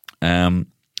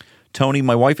 Tony,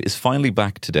 my wife is finally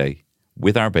back today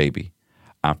with our baby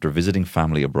after visiting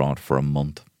family abroad for a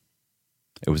month.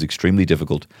 It was extremely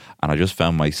difficult, and I just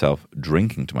found myself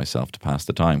drinking to myself to pass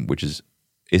the time, which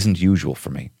isn't usual for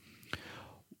me.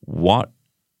 What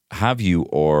have you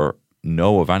or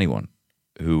know of anyone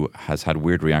who has had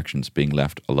weird reactions being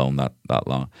left alone that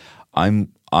long?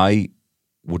 I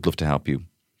would love to help you,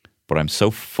 but I'm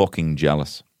so fucking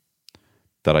jealous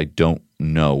that I don't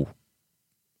know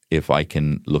if I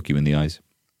can look you in the eyes.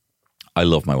 I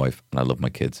love my wife and I love my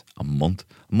kids. A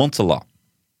month's a lot.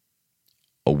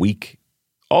 A week,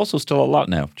 also still a lot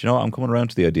now. Do you know what? I'm coming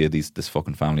around to the idea of this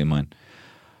fucking family of mine.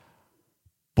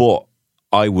 But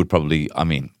I would probably,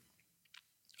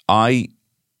 I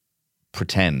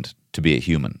pretend to be a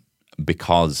human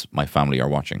because my family are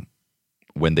watching.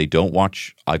 When they don't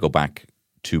watch, I go back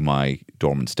to my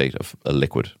dormant state of a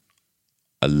limp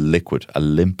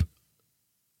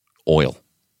oil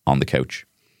on the couch.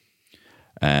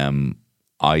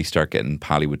 I start getting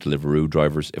pally with Deliveroo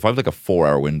drivers. If I have like a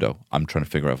 4-hour window, I'm trying to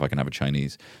figure out if I can have a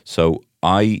Chinese. So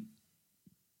I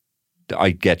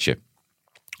get you.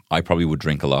 I probably would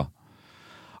drink a lot.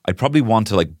 I'd probably want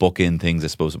to like book in things, I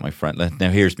suppose, with my friend.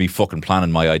 Now here's me fucking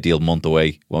planning my ideal month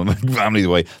away, well, my family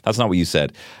away. That's not what you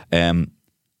said.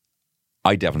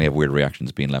 I definitely have weird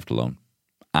reactions being left alone.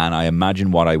 And I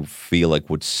imagine what I feel like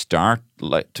would start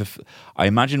like to. I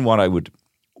imagine what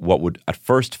would at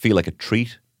first feel like a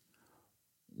treat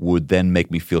would then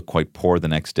make me feel quite poor the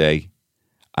next day,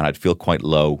 and I'd feel quite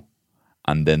low.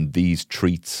 And then these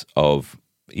treats of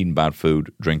eating bad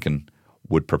food, drinking,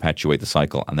 would perpetuate the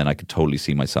cycle, and then I could totally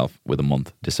see myself with a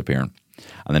month disappearing,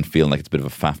 and then feeling like it's a bit of a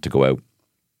faff to go out.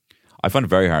 I find it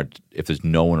very hard if there's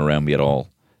no one around me at all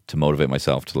to motivate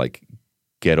myself to like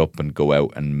get up and go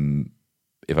out, and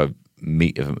if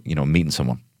meeting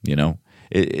someone,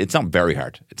 it's not very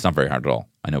hard. It's not very hard at all.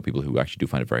 I know people who actually do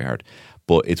find it very hard,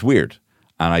 but it's weird,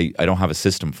 and I don't have a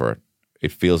system for it.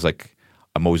 It feels like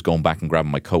I'm always going back and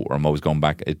grabbing my coat, or I'm always going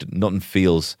back. Nothing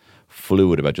feels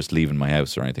fluid about just leaving my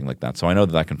house or anything like that. So I know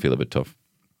that can feel a bit tough.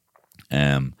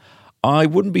 I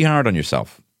wouldn't be hard on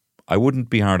yourself. I wouldn't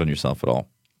be hard on yourself at all.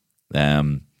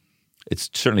 It's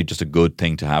certainly just a good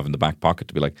thing to have in the back pocket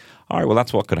to be like, all right, well,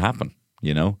 that's what could happen,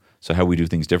 So how we do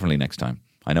things differently next time.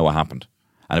 I know what happened.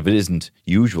 And if it isn't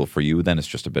usual for you, then it's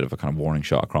just a bit of a kind of warning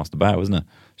shot across the bow, isn't it?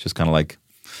 It's just kind of like,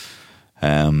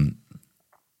 and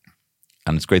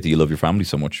it's great that you love your family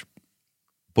so much.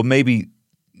 But maybe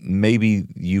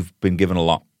you've been given a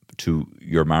lot to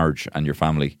your marriage and your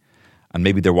family, and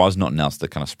maybe there was nothing else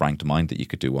that kind of sprang to mind that you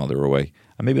could do while they were away.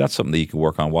 And maybe that's something that you can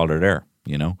work on while they're there,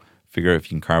 Figure out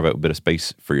if you can carve out a bit of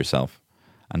space for yourself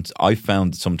And I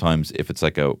found sometimes if it's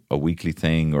like a weekly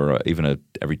thing or even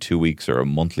every 2 weeks or a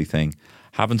monthly thing,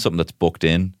 having something that's booked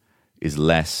in is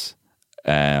less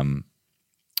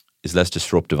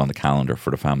disruptive on the calendar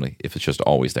for the family if it's just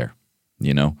always there,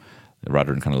 you know,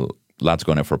 rather than kind of lads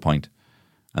going out for a pint.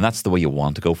 And that's the way you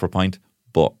want to go for a pint,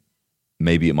 but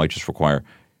maybe it might just require,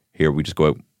 here we just go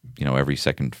out, you know, every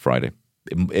second Friday.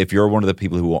 If you're one of the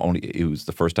people who's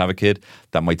the first to have a kid,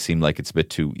 that might seem like it's a bit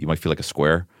too, you might feel like a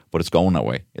square, but it's going that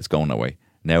way. It's going that way.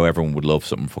 Now everyone would love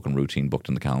something fucking routine booked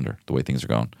in the calendar, the way things are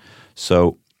going.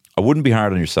 So I wouldn't be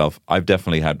hard on yourself. I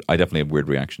definitely have weird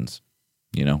reactions.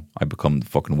 You know, I become the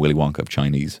fucking Willy Wonka of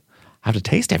Chinese. I have to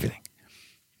taste everything,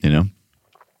 you know?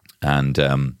 And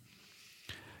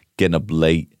getting up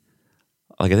late,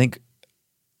 like I think,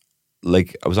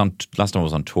 like last time I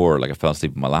was on tour, like I fell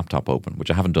asleep with my laptop open,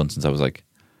 which I haven't done since I was like,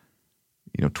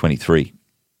 you know, 23,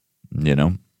 you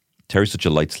know? Terry's such a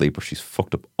light sleeper. She's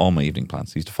fucked up all my evening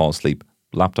plans. I used to fall asleep,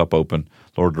 laptop open,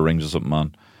 Lord of the Rings or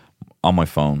something on my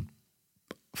phone,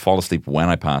 fall asleep when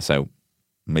I pass out,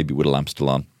 maybe with a lamp still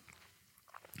on.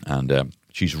 And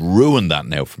she's ruined that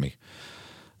now for me.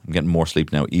 I'm getting more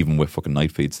sleep now, even with fucking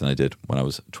night feeds, than I did when I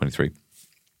was 23,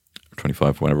 or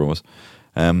 25, whatever it was.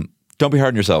 Don't be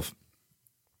hard on yourself.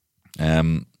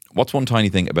 What's one tiny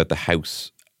thing about the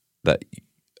house that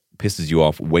pisses you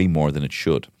off way more than it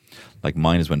should? Like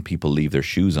mine is when people leave their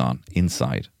shoes on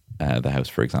inside the house,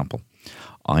 for example.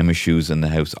 I'm a shoes in the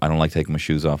house. I don't like taking my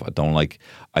shoes off.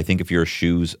 I think if you're a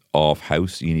shoes off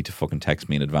house, you need to fucking text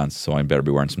me in advance, so I better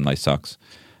be wearing some nice socks,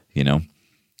 you know,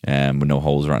 with no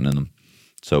holes running in them.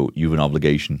 So you have an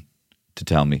obligation to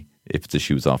tell me if it's a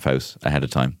shoes off house ahead of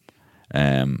time.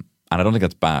 And I don't think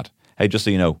that's bad. Hey, just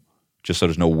so you know, just so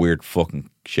there's no weird fucking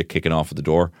shit kicking off at the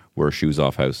door, we're a shoes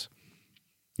off house.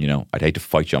 You know, I'd hate to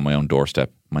fight you on my own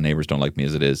doorstep. My neighbours don't like me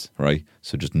as it is, right?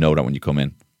 So just know that when you come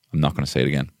in. I'm not going to say it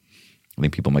again. I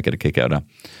think people might get a kick out of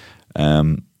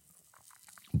that.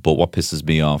 But what pisses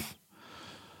me off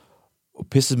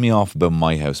about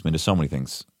my house, I mean, there's so many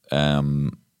things.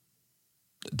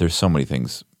 There's so many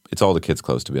things. It's all the kids'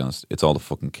 clothes, to be honest. It's all the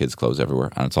fucking kids' clothes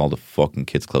everywhere. And it's all the fucking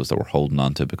kids' clothes that we're holding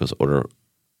on to because other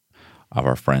of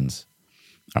our friends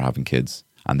are having kids.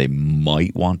 And they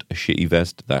might want a shitty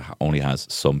vest that only has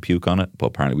some puke on it. But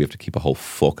apparently we have to keep a whole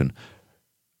fucking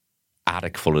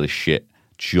attic full of this shit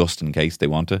just in case they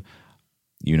want to.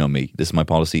 You know me. This is my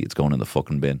policy. It's going in the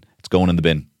fucking bin. It's going in the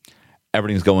bin.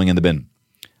 Everything's going in the bin.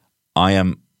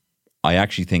 I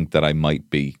actually think that I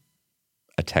might be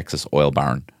a Texas oil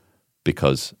baron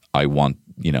because I want,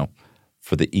 you know,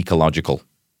 for the ecological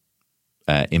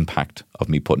impact of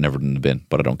me putting everything in the bin,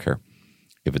 but I don't care.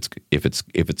 If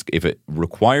it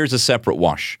requires a separate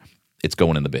wash, it's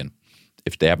going in the bin.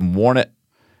 If they haven't worn it,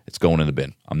 it's going in the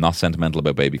bin. I'm not sentimental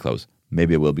about baby clothes.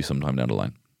 Maybe I will be sometime down the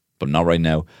line, but not right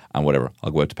now. And whatever,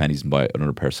 I'll go out to Penny's and buy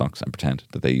another pair of socks and pretend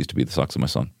that they used to be the socks of my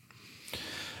son.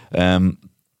 Aunt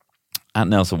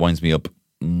Nelsa winds me up.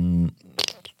 Not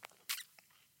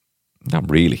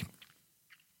really.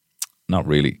 I don't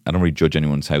really judge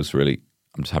anyone's house, really.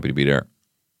 I'm just happy to be there.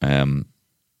 Not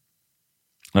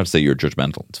to say you're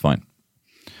judgmental. It's fine.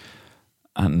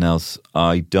 Aunt Nels,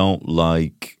 I don't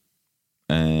like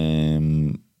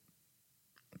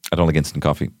instant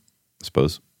coffee, I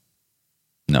suppose.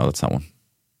 No, that's not one.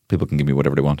 People can give me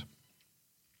whatever they want.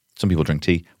 Some people drink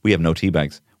tea. We have no tea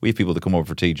bags. We have people that come over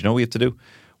for tea. Do you know what we have to do?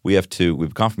 We have a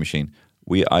coffee machine.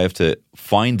 I have to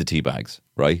find the tea bags,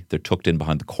 right? They're tucked in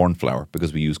behind the corn flour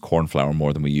because we use corn flour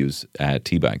more than we use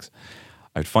tea bags.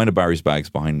 I would find a Barry's bags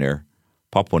behind there,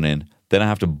 pop one in. Then I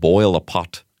have to boil a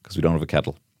pot because we don't have a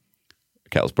kettle. The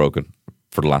kettle's broken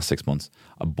for the last 6 months.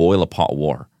 I boil a pot of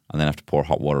water and then I have to pour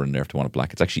hot water in there if they want it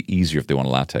black. It's actually easier if they want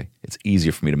a latte. It's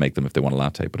easier for me to make them if they want a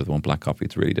latte, but if they want black coffee,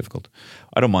 it's really difficult.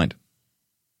 I don't mind.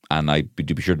 And I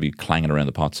do be sure to be clanging around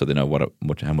the pot so they know how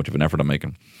much of an effort I'm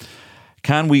making.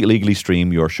 Can we illegally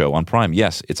stream your show on Prime?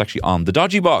 Yes, it's actually on the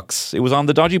Dodgy Box. It was on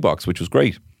the Dodgy Box, which was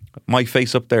great. My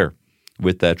face up there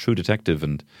with True Detective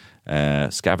and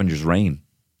Scavenger's Reign.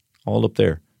 All up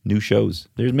there. New shows.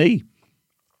 There's me.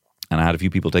 And I had a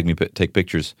few people take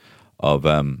pictures of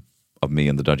me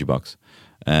in the Dodgy Box.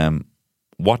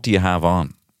 What do you have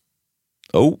on?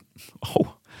 I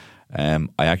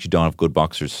actually don't have good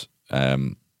boxers.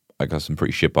 I got some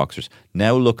pretty shit boxers.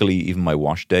 Now, luckily, even my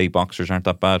wash day boxers aren't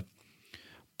that bad.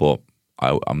 But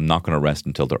I'm not going to rest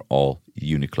until they're all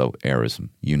Uniqlo Airism.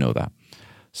 You know that.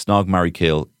 Snog, marry,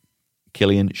 kill.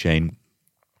 Killian, Shane,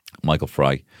 Michael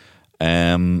Fry.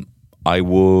 I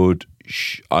would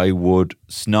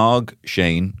snog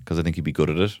Shane because I think he'd be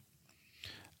good at it.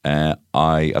 I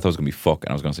thought it was going to be fuck, and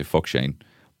I was going to say fuck Shane,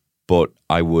 but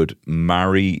I would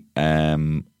marry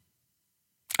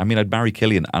I mean, I'd marry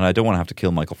Killian, and I don't want to have to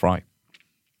kill Michael Fry.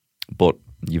 But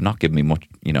you've not given me much,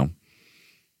 you know.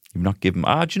 You've not given...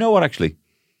 do you know what, actually?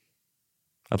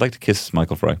 I'd like to kiss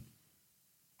Michael Fry.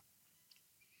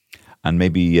 And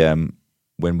maybe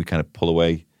when we kind of pull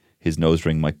away, his nose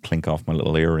ring might clink off my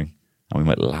little earring, and we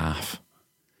might laugh.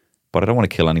 But I don't want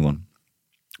to kill anyone.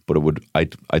 But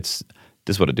this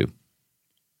is what I'd do.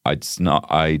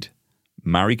 I'd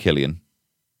marry Killian.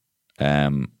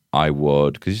 I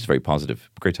would, because he's very positive,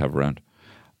 great to have around.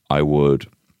 I would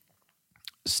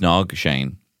snog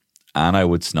Shane, and I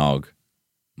would snog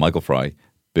Michael Fry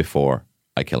before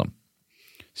I kill him.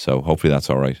 So hopefully that's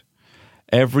all right.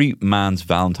 Every man's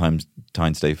Valentine's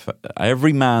Day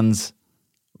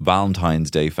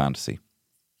fantasy.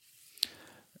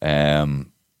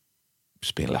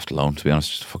 Just being left alone, to be honest.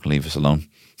 Just fucking leave us alone.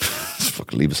 Just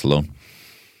fucking leave us alone.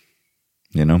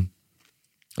 You know?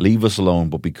 Leave us alone,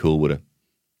 but be cool with it.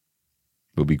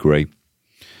 It would be great.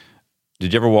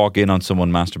 Did you ever walk in on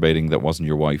someone masturbating that wasn't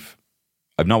your wife?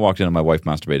 I've not walked in on my wife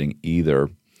masturbating either.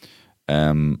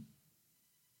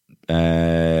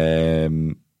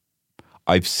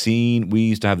 I've seen, we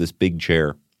used to have this big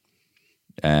chair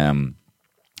in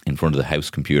front of the house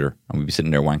computer, and we'd be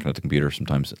sitting there wanking at the computer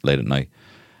sometimes late at night.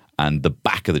 And the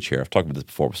back of the chair, I've talked about this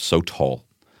before, was so tall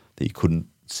that you couldn't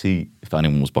see if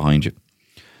anyone was behind you.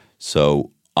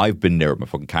 So I've been there with my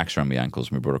fucking cacks around my ankles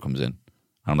when my brother comes in.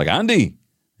 And I'm like, Andy.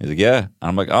 He's like, yeah. And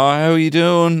I'm like, oh, how are you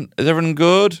doing? Is everything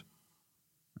good?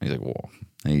 And he's like, whoa.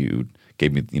 And he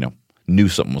gave me, knew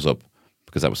something was up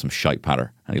because that was some shite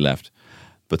patter, and he left.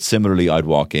 But similarly, I'd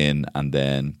walk in and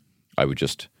then I would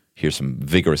just hear some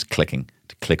vigorous clicking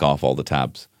to click off all the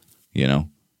tabs,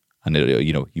 And,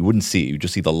 you wouldn't see it. You'd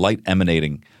just see the light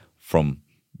emanating from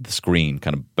the screen,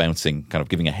 kind of bouncing, kind of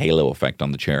giving a halo effect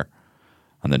on the chair.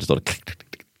 And then just a little click, click,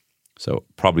 click, click. So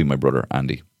probably my brother,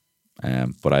 Andy.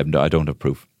 But I don't have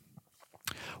proof.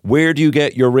 Where do you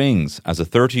get your rings? As a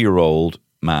 30-year-old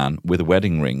man with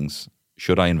wedding rings,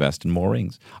 should I invest in more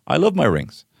rings? I love my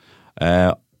rings.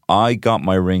 I got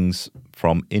my rings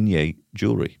from Inye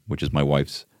Jewelry, which is my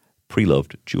wife's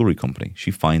pre-loved jewelry company.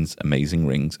 She finds amazing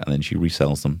rings and then she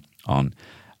resells them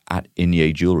at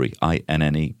Inye Jewelry,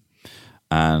 INNE.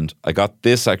 And I got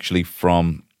this actually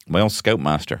from my old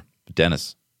scoutmaster,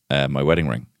 Dennis, my wedding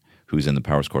ring, who's in the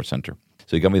Powers Court Centre.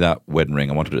 So he got me that wedding ring.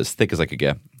 I wanted it as thick as I could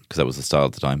get because that was the style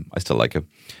at the time. I still like it.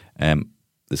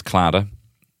 This Claddagh,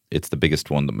 it's the biggest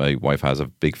one that my wife has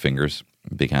of big fingers,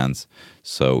 big hands.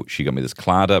 So she got me this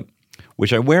Claddagh,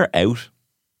 which I wear out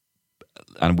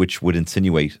and which would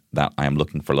insinuate that I am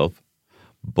looking for love.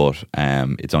 But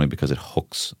it's only because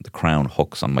the crown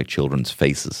hooks on my children's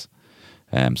faces.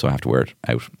 So I have to wear it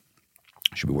out.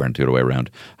 I should be wearing it the other way around.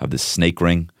 I have this snake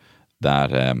ring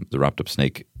that the wrapped up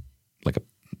snake, like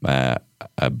a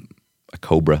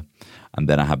cobra. And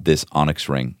then I have this onyx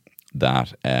ring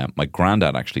that my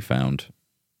granddad actually found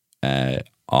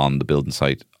on the building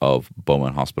site of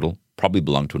Beaumont Hospital. Probably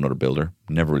belonged to another builder.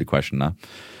 Never really questioned that.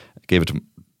 Gave it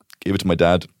to my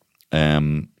dad,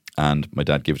 and my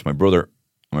dad gave it to my brother.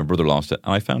 And my brother lost it,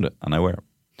 and I found it, and I wear it.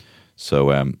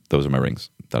 So those are my rings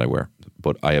that I wear.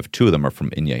 But I have two of them are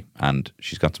from Inye, and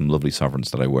she's got some lovely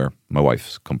sovereigns that I wear. My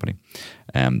wife's company,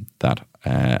 that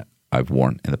I've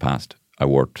worn in the past. I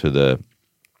wore to the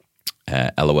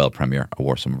LOL premiere. I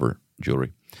wore some of her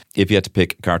jewelry. If you had to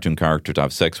pick a cartoon character to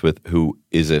have sex with, who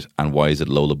is it, and why is it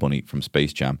Lola Bunny from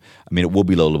Space Jam? I mean, it would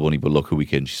be Lola Bunny, but look who we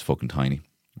kidding. She's fucking tiny,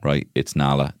 right? It's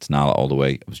Nala. It's Nala all the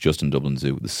way. It was just in Dublin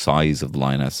Zoo. The size of the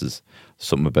lionesses,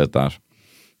 something about that.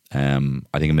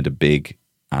 I think I'm into big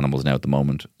animals now at the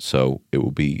moment, so it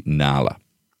will be Nala.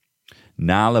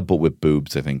 Nala, but with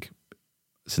boobs, I think,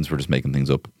 since we're just making things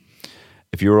up.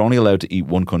 If you were only allowed to eat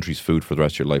one country's food for the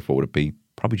rest of your life, what would it be?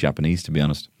 Probably Japanese, to be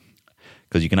honest.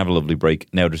 Because you can have a lovely break.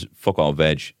 Now, there's fuck all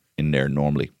veg in there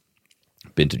normally.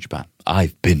 Been to Japan.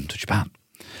 I've been to Japan.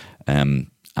 And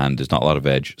there's not a lot of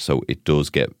veg, so it does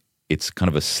it's kind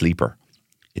of a sleeper.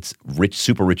 It's rich,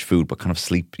 super rich food, but kind of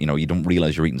sleep. You don't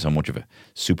realize you're eating so much of it.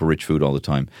 Super rich food all the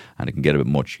time, and it can get a bit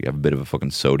much. You have a bit of a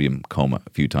fucking sodium coma a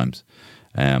few times.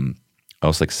 I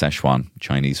also like Szechuan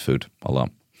Chinese food a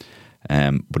lot.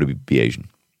 But it would be Asian.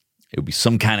 It would be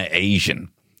some kind of Asian,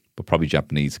 but probably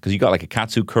Japanese. Because you got like a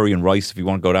katsu curry and rice if you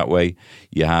want to go that way.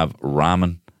 You have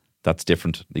ramen. That's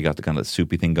different. You got the kind of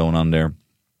soupy thing going on there.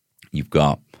 You've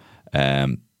got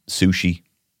sushi.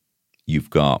 You've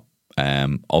got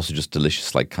also just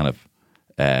delicious like kind of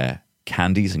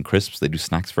candies and crisps. They do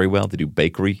snacks very well. They do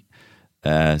bakery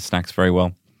snacks very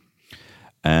well.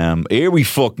 Here we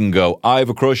fucking go. I have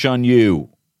a crush on you,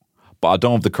 but I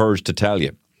don't have the courage to tell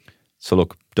you. So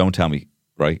look, don't tell me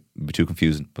right? It'd be too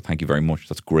confusing, but thank you very much.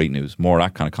 That's great news. More of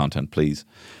that kind of content, please.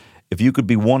 If you could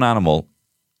be one animal,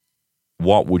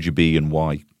 what would you be and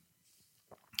why?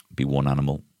 Be one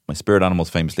animal. My spirit animal is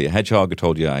famously a hedgehog. I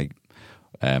told you I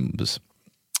was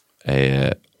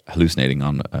hallucinating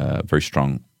on a very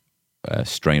strong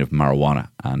strain of marijuana,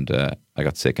 and I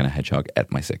got sick, and a hedgehog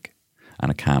ate my sick,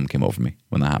 and a cam came over me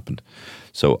when that happened.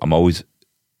 So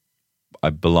I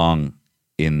belong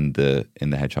in the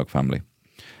hedgehog family.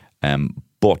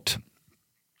 But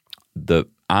the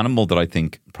animal that I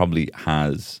think probably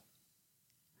has,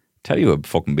 tell you who I'd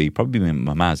fucking be, probably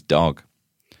my ma's dog.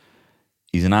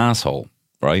 He's an asshole,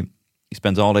 right? He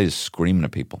spends all day just screaming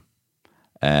at people.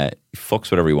 He fucks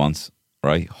whatever he wants,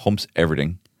 right? Humps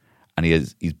everything. And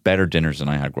he's better dinners than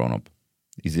I had growing up.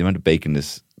 He's the amount of bacon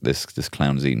this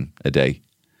clown's eating a day.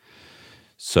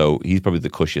 So he's probably the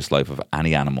cushiest life of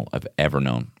any animal I've ever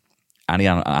known. Any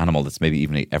animal that's maybe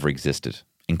even ever existed,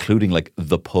 including like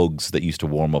the pugs that used to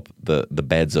warm up the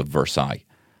beds of Versailles.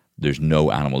 There's no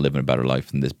animal living a better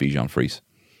life than this Bichon Frise,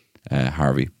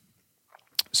 Harvey.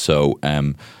 So,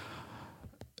 but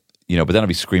then I'd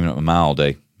be screaming at my ma all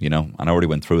day, and I already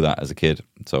went through that as a kid.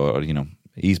 So,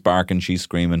 he's barking, she's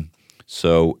screaming.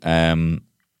 So,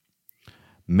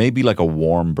 maybe like a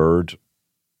warm bird.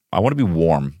 I want to be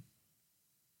warm,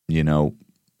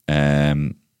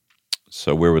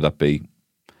 so where would that be?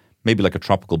 Maybe like a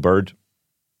tropical bird.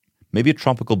 Maybe a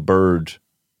tropical bird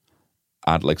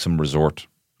at like some resort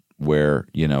where,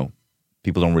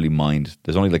 people don't really mind.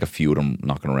 There's only like a few of them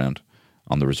knocking around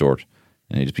on the resort,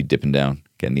 and you just be dipping down,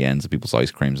 getting the ends of people's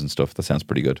ice creams and stuff. That sounds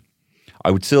pretty good.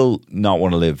 I would still not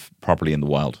want to live properly in the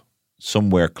wild,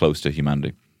 somewhere close to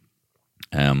humanity.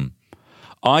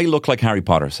 I look like Harry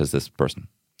Potter, says this person.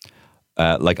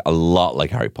 Like a lot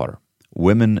like Harry Potter.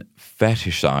 Women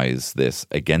fetishize this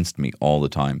against me all the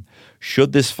time.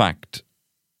 Should this fact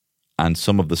and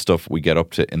some of the stuff we get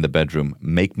up to in the bedroom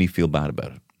make me feel bad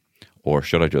about it? Or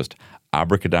should I just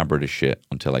abracadabra this shit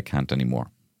until I can't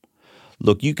anymore?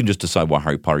 Look, you can just decide what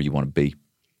Harry Potter you want to be.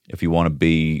 If you want to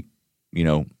be,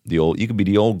 you could be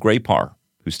the old Grey Potter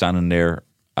who's standing there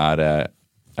at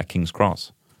King's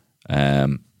Cross.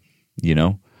 You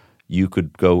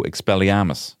could go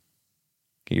Expelliarmus.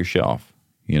 Get your shit off,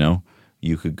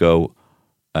 You could go,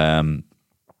 I've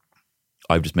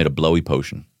just made a blowy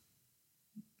potion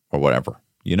or whatever.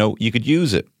 You could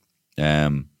use it.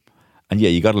 And yeah,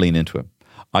 you got to lean into it.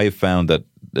 I have found that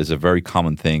there's a very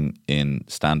common thing in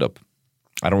stand-up.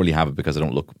 I don't really have it because I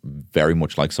don't look very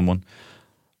much like someone.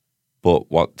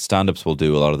 But what stand-ups will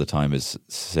do a lot of the time is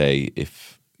say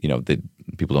if,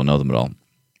 people don't know them at all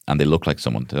and they look like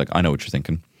someone, they're like, I know what you're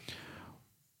thinking.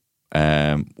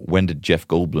 When did Jeff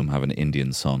Goldblum have an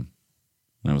Indian son?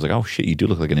 And I was like, oh shit, you do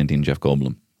look like an Indian Jeff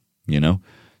Goldblum,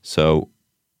 So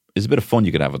there's a bit of fun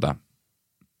you could have with that.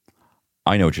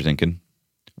 I know what you're thinking.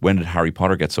 When did Harry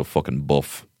Potter get so fucking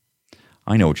buff?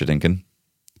 I know what you're thinking.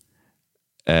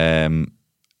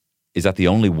 Is that the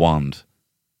only wand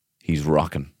he's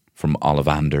rocking from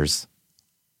Ollivanders?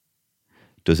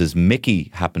 Does his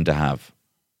Mickey happen to have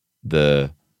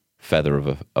the feather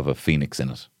of a phoenix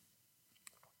in it?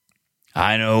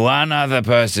 I know one other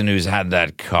person who's had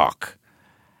that cock.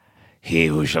 He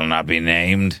who shall not be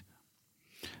named.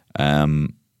 I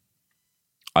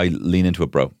lean into it,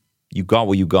 bro. You got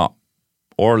what you got.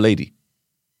 Or a lady.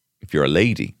 If you're a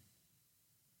lady,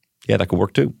 yeah, that could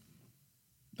work too.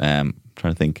 Trying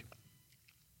to think.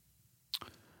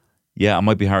 Yeah, I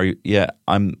might be Harry. Yeah,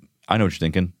 I know what you're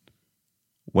thinking.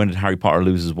 When did Harry Potter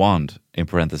lose his wand? In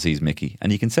parentheses, Mickey.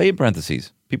 And you can say in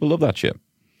parentheses. People love that shit.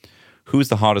 Who's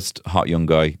the hottest hot young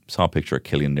guy? Saw a picture of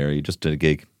Killian there. He just did a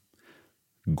gig.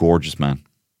 Gorgeous man.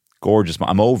 Gorgeous man.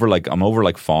 I'm over like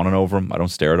fawning over him. I don't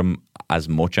stare at him as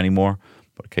much anymore,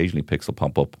 but occasionally pics will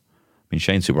pop up. I mean,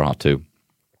 Shane's super hot too.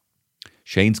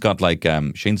 Shane's got like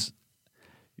Shane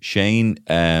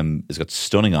has got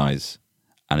stunning eyes,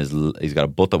 and he's got a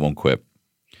butt that won't quit,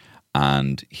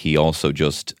 and he also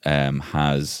just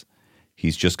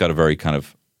he's just got a very kind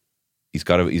of he's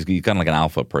got like an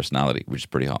alpha personality, which is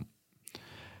pretty hot.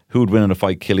 Who would win in a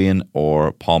fight, Killian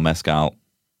or Paul Mescal?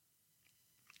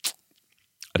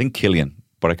 I think Killian,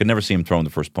 but I could never see him throwing the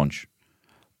first punch.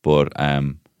 But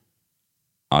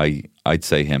I'd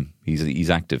say him. He's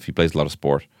active. He plays a lot of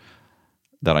sport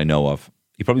that I know of.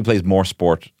 He probably plays more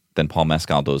sport than Paul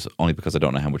Mescal does, only because I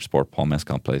don't know how much sport Paul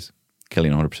Mescal plays.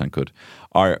 Killian 100% could.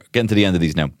 All right, getting to the end of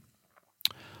these now.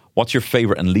 What's your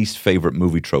favorite and least favorite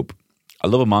movie trope? I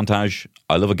love a montage.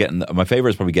 I love my favorite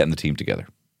is probably getting the team together.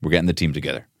 We're getting the team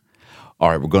together. All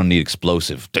right, we're going to need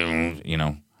explosive.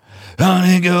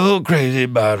 Honey, go crazy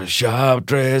about a sharp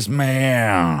dressed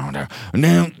man.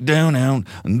 Down, down, down,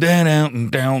 down, down,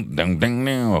 down, down,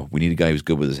 down. We need a guy who's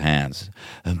good with his hands.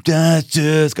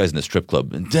 This guy's in a strip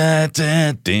club.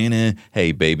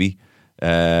 Hey, baby.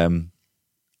 I'm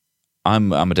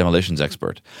a demolitions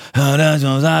expert. I'm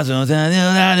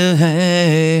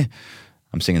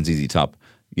singing ZZ Top.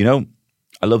 You know,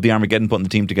 I love the Armageddon putting the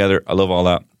team together. I love all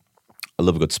that. I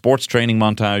love a good sports training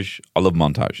montage. I love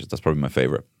montages. That's probably my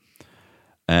favorite.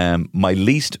 My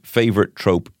least favorite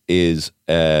trope is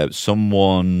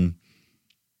someone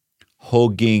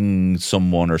hugging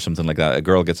someone or something like that. A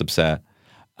girl gets upset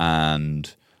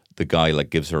and the guy like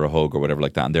gives her a hug or whatever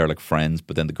like that, and they're like friends,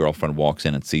 but then the girlfriend walks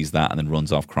in and sees that and then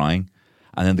runs off crying.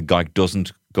 And then the guy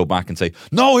doesn't go back and say,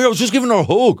 no, here, I was just giving her a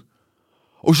hug.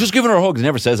 I was just giving her a hug. He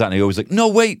never says that, and he always like, no,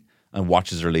 wait, and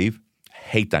watches her leave.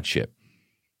 Hate that shit.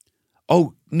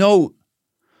 Oh, no.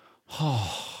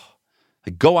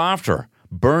 Like, go after her.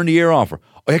 Burn the ear off her.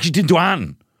 I actually didn't do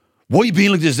anything. Why are you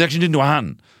being like this? I actually didn't do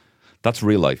anything. That's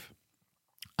real life.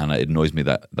 And it annoys me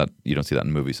that you don't see that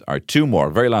in movies. All right, 2 more.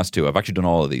 Very last 2. I've actually done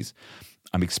all of these.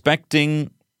 I'm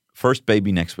expecting first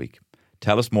baby next week.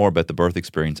 Tell us more about the birth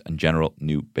experience and general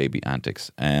new baby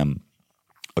antics. Okay,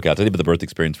 I'll tell you about the birth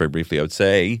experience very briefly. I would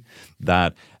say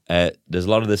that there's a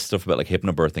lot of this stuff about like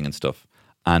hypnobirthing and stuff.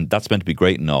 And that's meant to be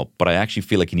great and all, but I actually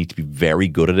feel like you need to be very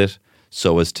good at it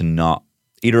so as to not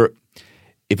either.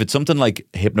 If it's something like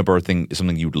hypnobirthing is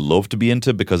something you'd love to be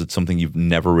into because it's something you've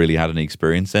never really had any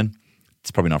experience in, it's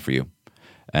probably not for you.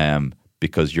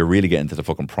 Because you're really getting into the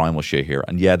fucking primal shit here.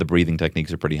 And yeah, the breathing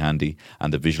techniques are pretty handy,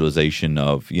 and the visualization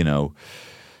of, you know,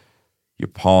 you're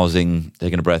pausing,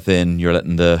 taking a breath in, you're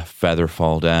letting the feather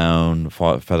fall down.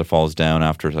 Feather falls down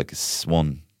after like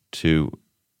 1, 2,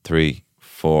 3,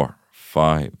 4,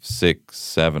 5, 6,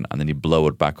 7, and then you blow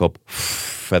it back up.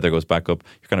 Feather goes back up.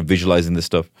 You're kind of visualizing this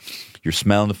stuff. You're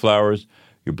smelling the flowers.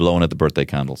 You're blowing out the birthday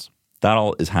candles. That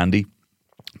all is handy.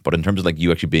 But in terms of like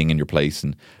you actually being in your place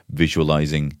and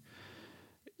visualizing,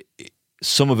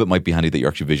 some of it might be handy that you're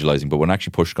actually visualizing. But when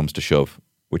actually push comes to shove,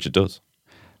 which it does,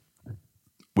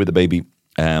 with the baby,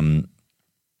 coming,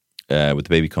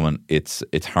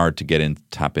 it's hard to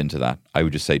tap into that. I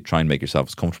would just say try and make yourself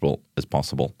as comfortable as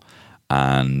possible.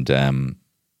 And,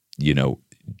 you know,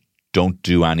 don't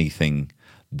do anything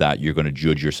that you're going to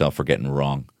judge yourself for getting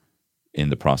wrong in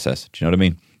the process. Do you know what I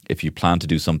mean? If you plan to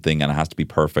do something and it has to be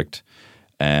perfect,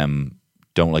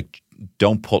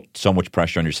 don't put so much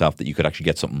pressure on yourself that you could actually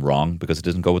get something wrong because it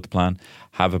doesn't go with the plan.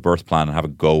 Have a birth plan and have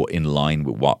it go in line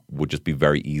with what would just be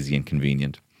very easy and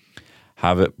convenient.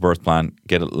 Have a birth plan,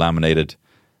 get it laminated,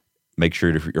 make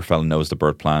sure your fella knows the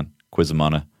birth plan, quiz him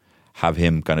on it. Have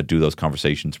him kind of do those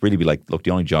conversations. Really be like, look,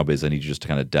 the only job is I need you just to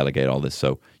kind of delegate all this.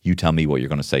 So you tell me what you're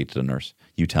going to say to the nurse.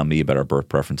 You tell me about our birth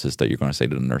preferences that you're going to say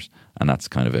to the nurse. And that's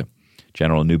kind of it.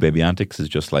 General new baby antics is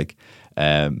just like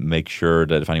make sure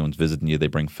that if anyone's visiting you, they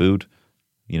bring food.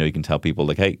 You know, you can tell people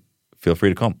like, hey, feel free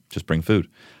to come. Just bring food.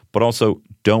 But also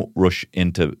don't rush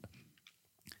into,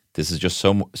 this is just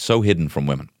so hidden from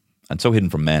women and so hidden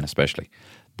from men especially,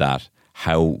 that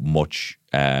how much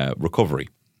recovery,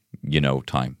 you know,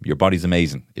 time. Your body's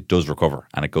amazing. It does recover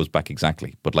and it goes back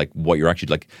exactly. But like what you're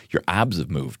actually like, your abs have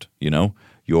moved, you know,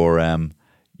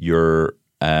 your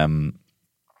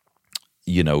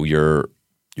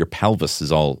pelvis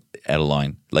is all out of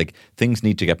line. Like things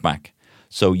need to get back.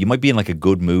 So you might be in like a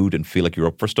good mood and feel like you're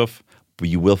up for stuff, but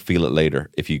you will feel it later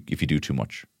if you do too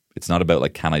much. It's not about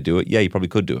like, can I do it? Yeah, you probably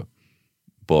could do it.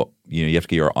 But you know, you have to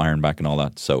get your iron back and all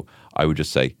that. So I would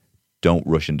just say, don't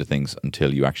rush into things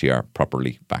until you actually are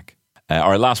properly back. All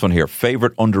right, last one here.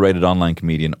 Favorite underrated online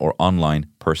comedian or online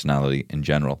personality in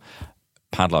general?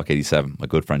 Padlock87, my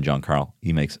good friend John Carl.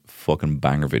 He makes fucking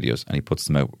banger videos and he puts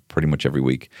them out pretty much every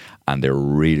week. And they're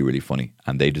really, really funny.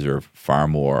 And they deserve far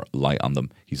more light on them.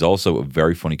 He's also a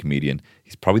very funny comedian.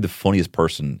 He's probably the funniest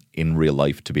person in real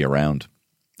life to be around.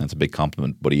 That's a big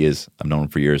compliment, but he is. I've known him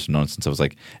for years. I've known him since I was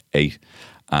like 8.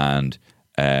 And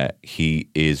he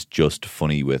is just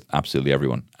funny with absolutely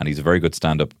everyone. And he's a very good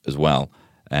stand-up as well.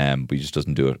 But he just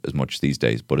doesn't do it as much these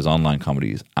days. But his online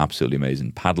comedy is absolutely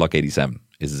amazing. Padlock87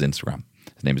 is his Instagram.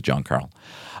 His name is John Carl.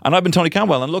 And I've been Tony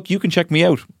Campbell. And look, you can check me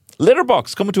out.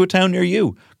 Litterbox coming to a town near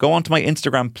you. Go onto my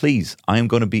Instagram, please. I am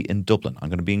going to be in Dublin. I'm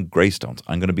going to be in Greystones.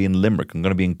 I'm going to be in Limerick. I'm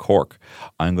going to be in Cork.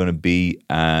 I'm going to be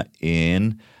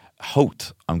in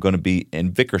Howth. I'm going to be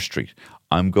in Vicar Street.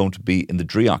 I'm going to be in the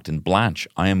Dreocht in Blanche.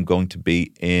 I am going to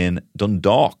be in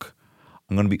Dundalk.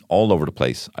 I'm going to be all over the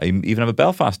place. I even have a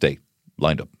Belfast day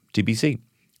lined up, TBC.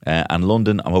 And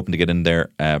London, I'm hoping to get in there,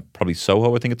 probably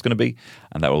Soho, I think it's going to be.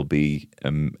 And that will be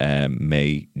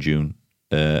May, June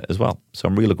as well. So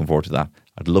I'm really looking forward to that.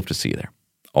 I'd love to see you there.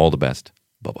 All the best.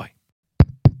 Bye-bye.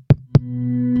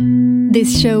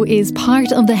 This show is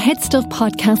part of the Head Stuff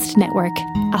Podcast Network,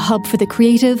 a hub for the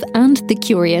creative and the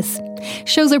curious.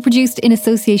 Shows are produced in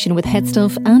association with Head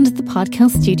Stuff and the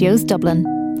Podcast Studios Dublin.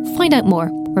 Find out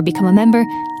more or become a member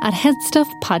at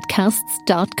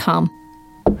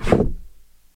headstuffpodcasts.com.